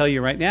Minor would tell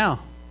you right now.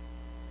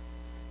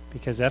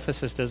 Because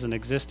Ephesus doesn't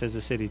exist as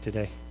a city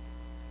today.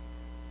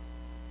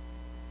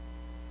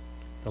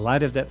 The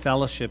light of that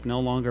fellowship no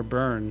longer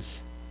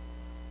burns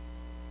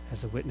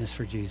as a witness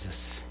for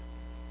Jesus.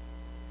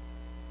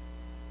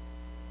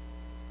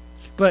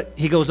 But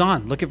he goes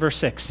on. Look at verse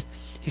 6.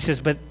 He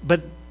says, but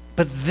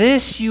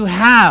this you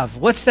have.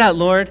 What's that,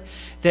 Lord?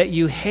 That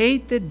you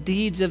hate the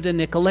deeds of the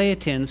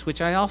Nicolaitans,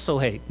 which I also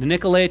hate. The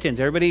Nicolaitans.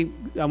 Everybody,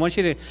 I want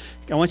you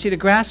to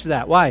grasp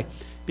that. Why?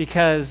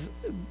 Because,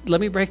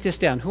 let me break this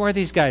down. Who are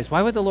these guys?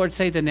 Why would the Lord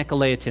say the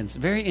Nicolaitans?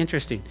 Very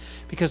interesting.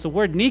 Because the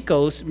word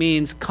Nikos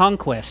means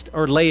conquest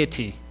or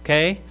laity.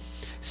 Okay?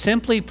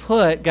 Simply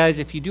put, guys,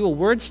 if you do a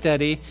word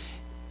study,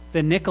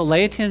 The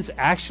Nicolaitans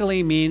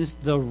actually means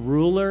the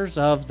rulers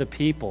of the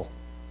people.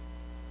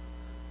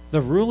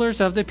 The rulers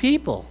of the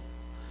people.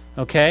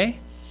 Okay?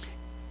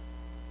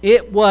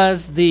 It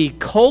was the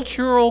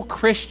cultural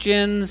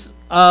Christians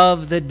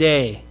of the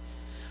day.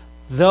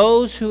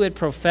 Those who had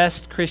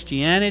professed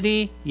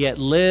Christianity, yet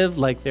lived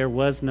like there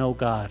was no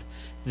God.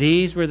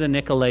 These were the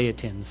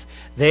Nicolaitans.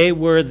 They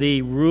were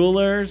the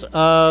rulers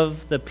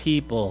of the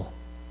people.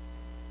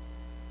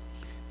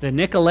 The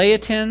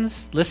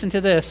Nicolaitans, listen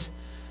to this,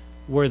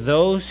 were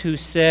those who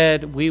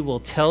said, we will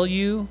tell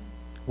you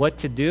what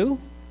to do,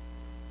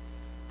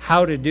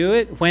 how to do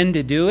it, when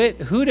to do it,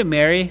 who to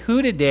marry,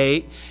 who to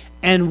date,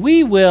 and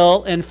we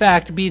will, in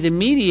fact, be the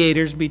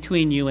mediators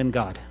between you and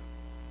God.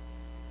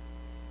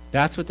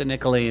 That's what the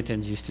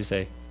Nicolaitans used to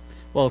say.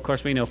 Well, of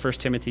course, we know 1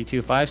 Timothy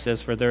 2:5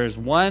 says, for there is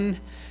one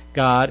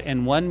God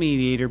and one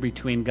mediator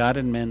between God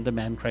and men, the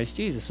man Christ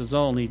Jesus. It was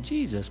only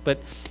Jesus. But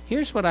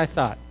here's what I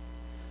thought.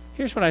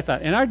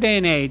 In our day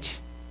and age,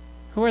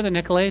 who are the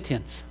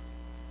Nicolaitans?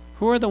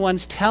 Who are the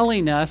ones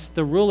telling us,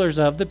 the rulers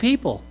of the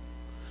people?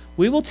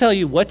 We will tell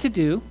you what to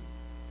do,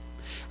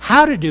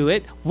 how to do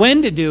it,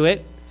 when to do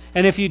it,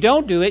 and if you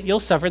don't do it, you'll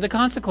suffer the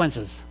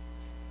consequences.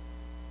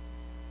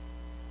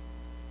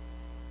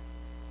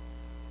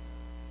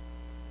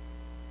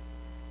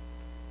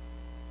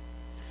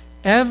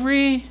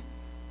 Every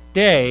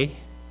day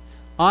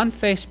on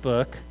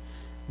Facebook,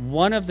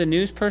 one of the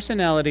news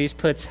personalities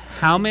puts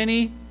how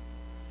many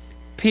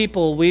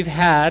people we've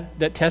had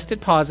that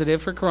tested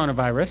positive for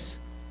coronavirus.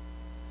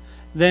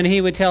 Then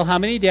he would tell how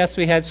many deaths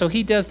we had. So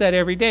he does that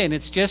every day, and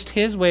it's just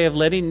his way of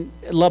letting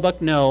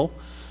Lubbock know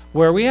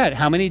where we at,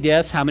 how many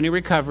deaths, how many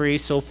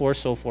recoveries, so forth,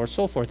 so forth,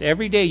 so forth.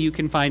 Every day you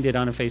can find it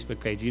on a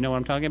Facebook page. You know what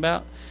I'm talking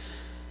about?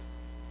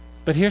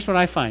 But here's what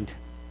I find.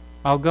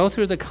 I'll go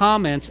through the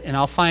comments and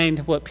I'll find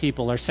what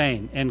people are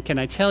saying. And can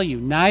I tell you,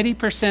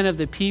 90% of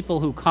the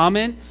people who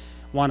comment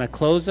want to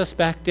close us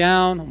back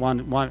down,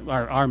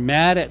 are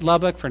mad at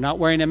Lubbock for not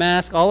wearing a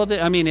mask. All of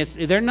it. I mean,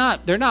 they're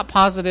not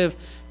positive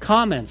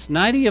comments.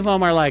 90 of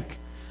them are like.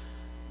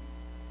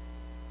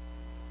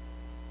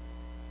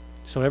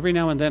 So every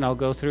now and then I'll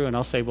go through and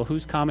I'll say, well,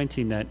 who's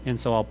commenting that? And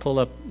so I'll pull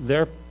up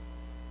their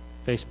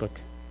Facebook.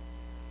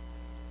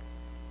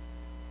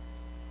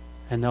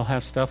 And they'll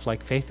have stuff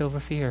like faith over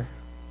fear.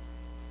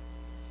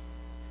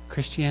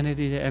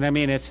 Christianity, and I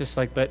mean, it's just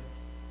like, but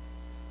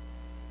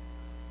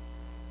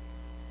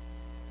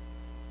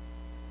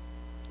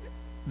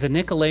the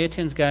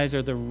Nicolaitans, guys,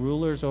 are the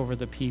rulers over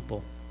the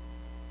people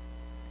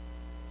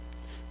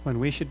when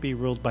we should be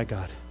ruled by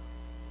God.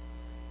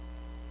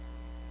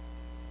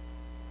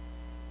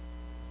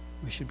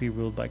 We should be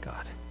ruled by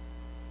God.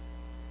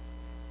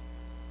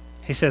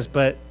 He says,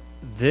 but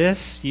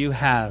this you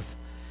have,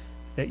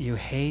 that you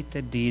hate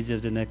the deeds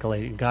of the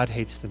Nicolaitans. God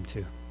hates them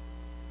too.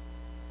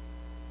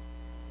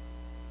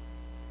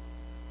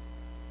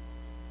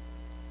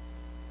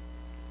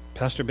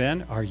 Pastor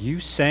Ben, are you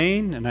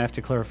saying, and I have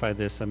to clarify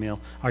this, Emil,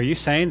 are you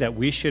saying that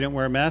we shouldn't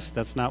wear masks?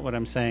 That's not what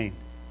I'm saying.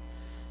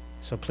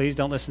 So please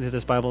don't listen to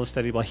this Bible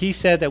study. Well, he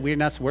said that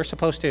we're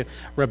supposed to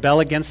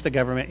rebel against the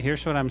government.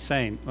 Here's what I'm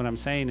saying. What I'm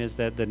saying is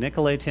that the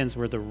Nicolaitans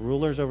were the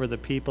rulers over the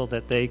people,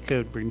 that they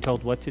could be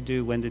told what to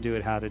do, when to do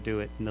it, how to do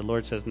it. And the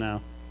Lord says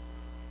no.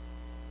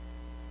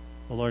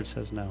 The Lord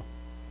says no.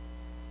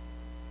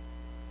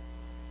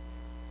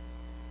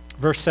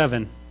 Verse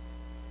 7.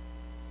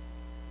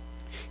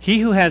 He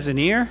who has an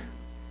ear,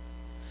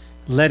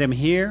 let him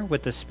hear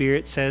what the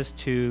Spirit says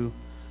to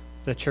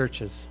the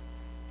churches.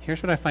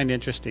 Here's what I find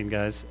interesting,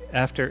 guys.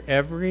 After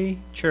every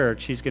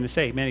church, he's going to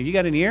say, man, you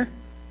got an ear?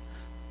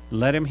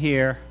 Let him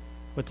hear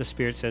what the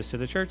Spirit says to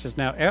the churches.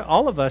 Now,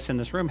 all of us in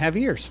this room have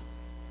ears.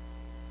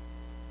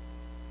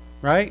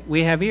 Right?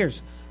 We have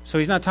ears. So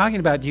he's not talking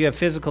about, do you have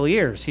physical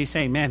ears? He's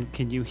saying, man,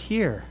 can you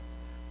hear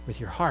with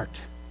your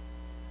heart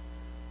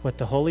what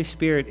the Holy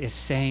Spirit is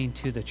saying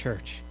to the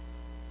church?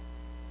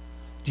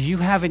 Do you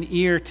have an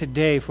ear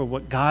today for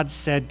what God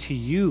said to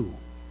you?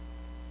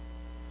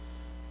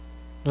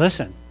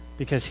 Listen,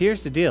 because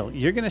here's the deal.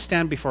 You're going to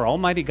stand before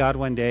Almighty God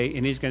one day,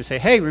 and he's going to say,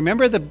 hey,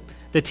 remember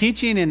the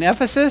teaching in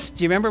Ephesus?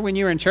 Do you remember when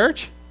you were in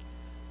church?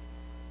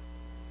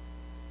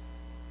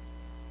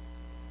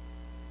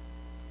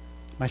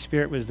 My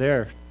Spirit was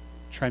there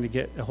trying to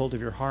get a hold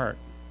of your heart,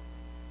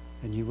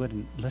 and you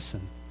wouldn't listen.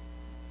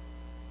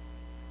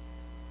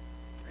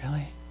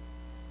 Really?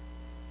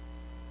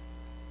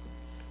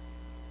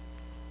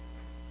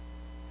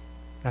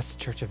 That's the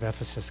church of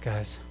Ephesus,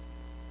 guys.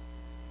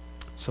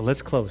 So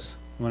let's close.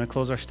 I want to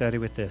close our study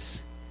with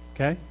this.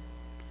 Okay?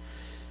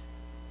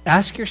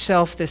 Ask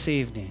yourself this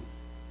evening,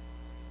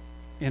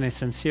 in a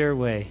sincere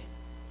way,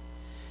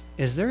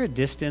 is there a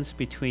distance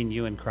between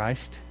you and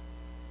Christ?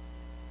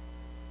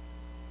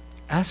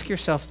 Ask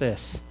yourself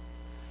this.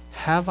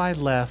 Have I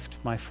left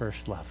my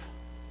first love?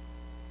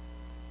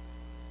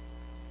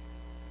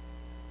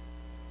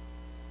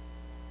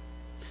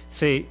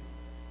 See,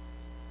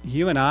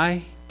 you and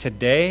I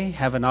today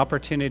have an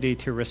opportunity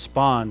to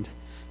respond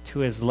to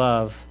his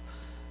love.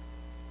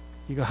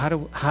 You go,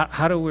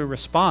 how do we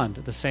respond?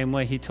 The same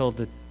way he told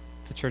the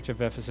the church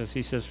of Ephesus.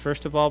 He says,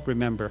 first of all,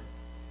 remember,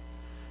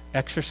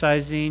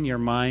 exercising your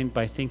mind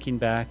by thinking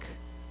back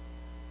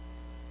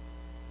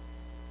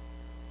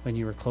when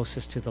you were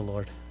closest to the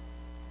Lord.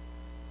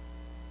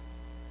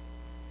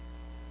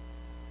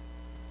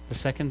 The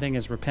second thing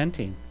is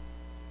repenting.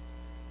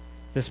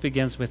 This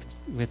begins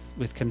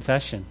with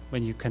confession.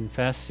 When you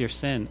confess your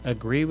sin,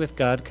 agree with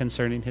God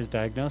concerning his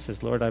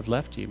diagnosis. Lord, I've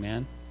left you,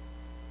 man.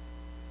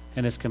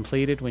 And it's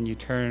completed when you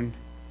turn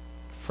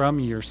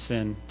from your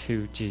sin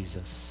to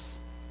Jesus.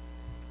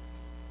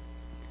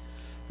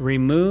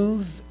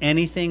 Remove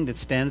anything that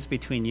stands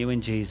between you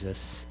and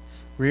Jesus.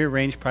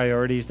 Rearrange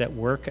priorities that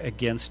work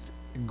against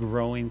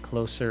growing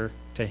closer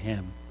to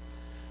him.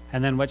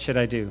 And then what should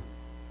I do?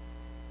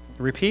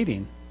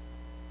 Repeating.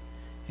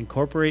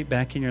 Incorporate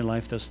back in your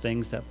life those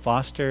things that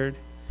fostered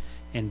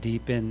and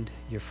deepened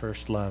your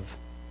first love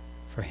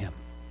for him.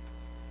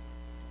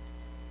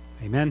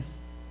 Amen.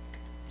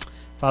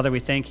 Father, we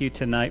thank you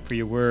tonight for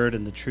your word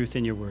and the truth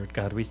in your word.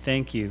 God, we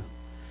thank you.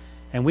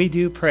 And we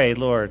do pray,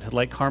 Lord,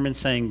 like Carmen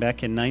sang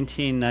back in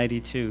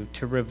 1992,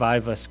 to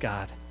revive us,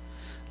 God.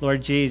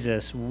 Lord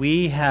Jesus,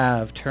 we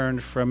have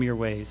turned from your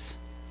ways.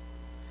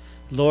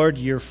 Lord,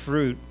 your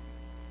fruit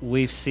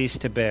we've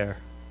ceased to bear.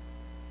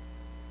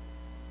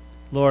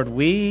 Lord,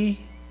 we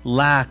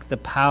lack the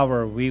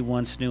power we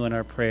once knew in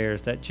our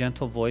prayers, that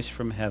gentle voice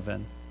from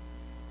heaven.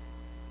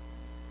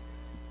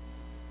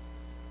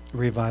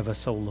 Revive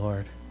us, O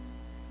Lord.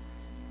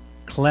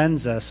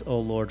 Cleanse us, O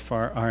Lord,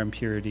 for our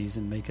impurities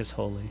and make us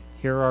holy.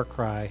 Hear our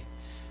cry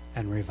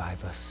and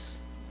revive us.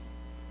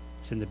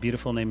 It's in the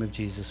beautiful name of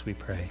Jesus we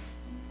pray.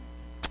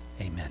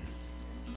 Amen.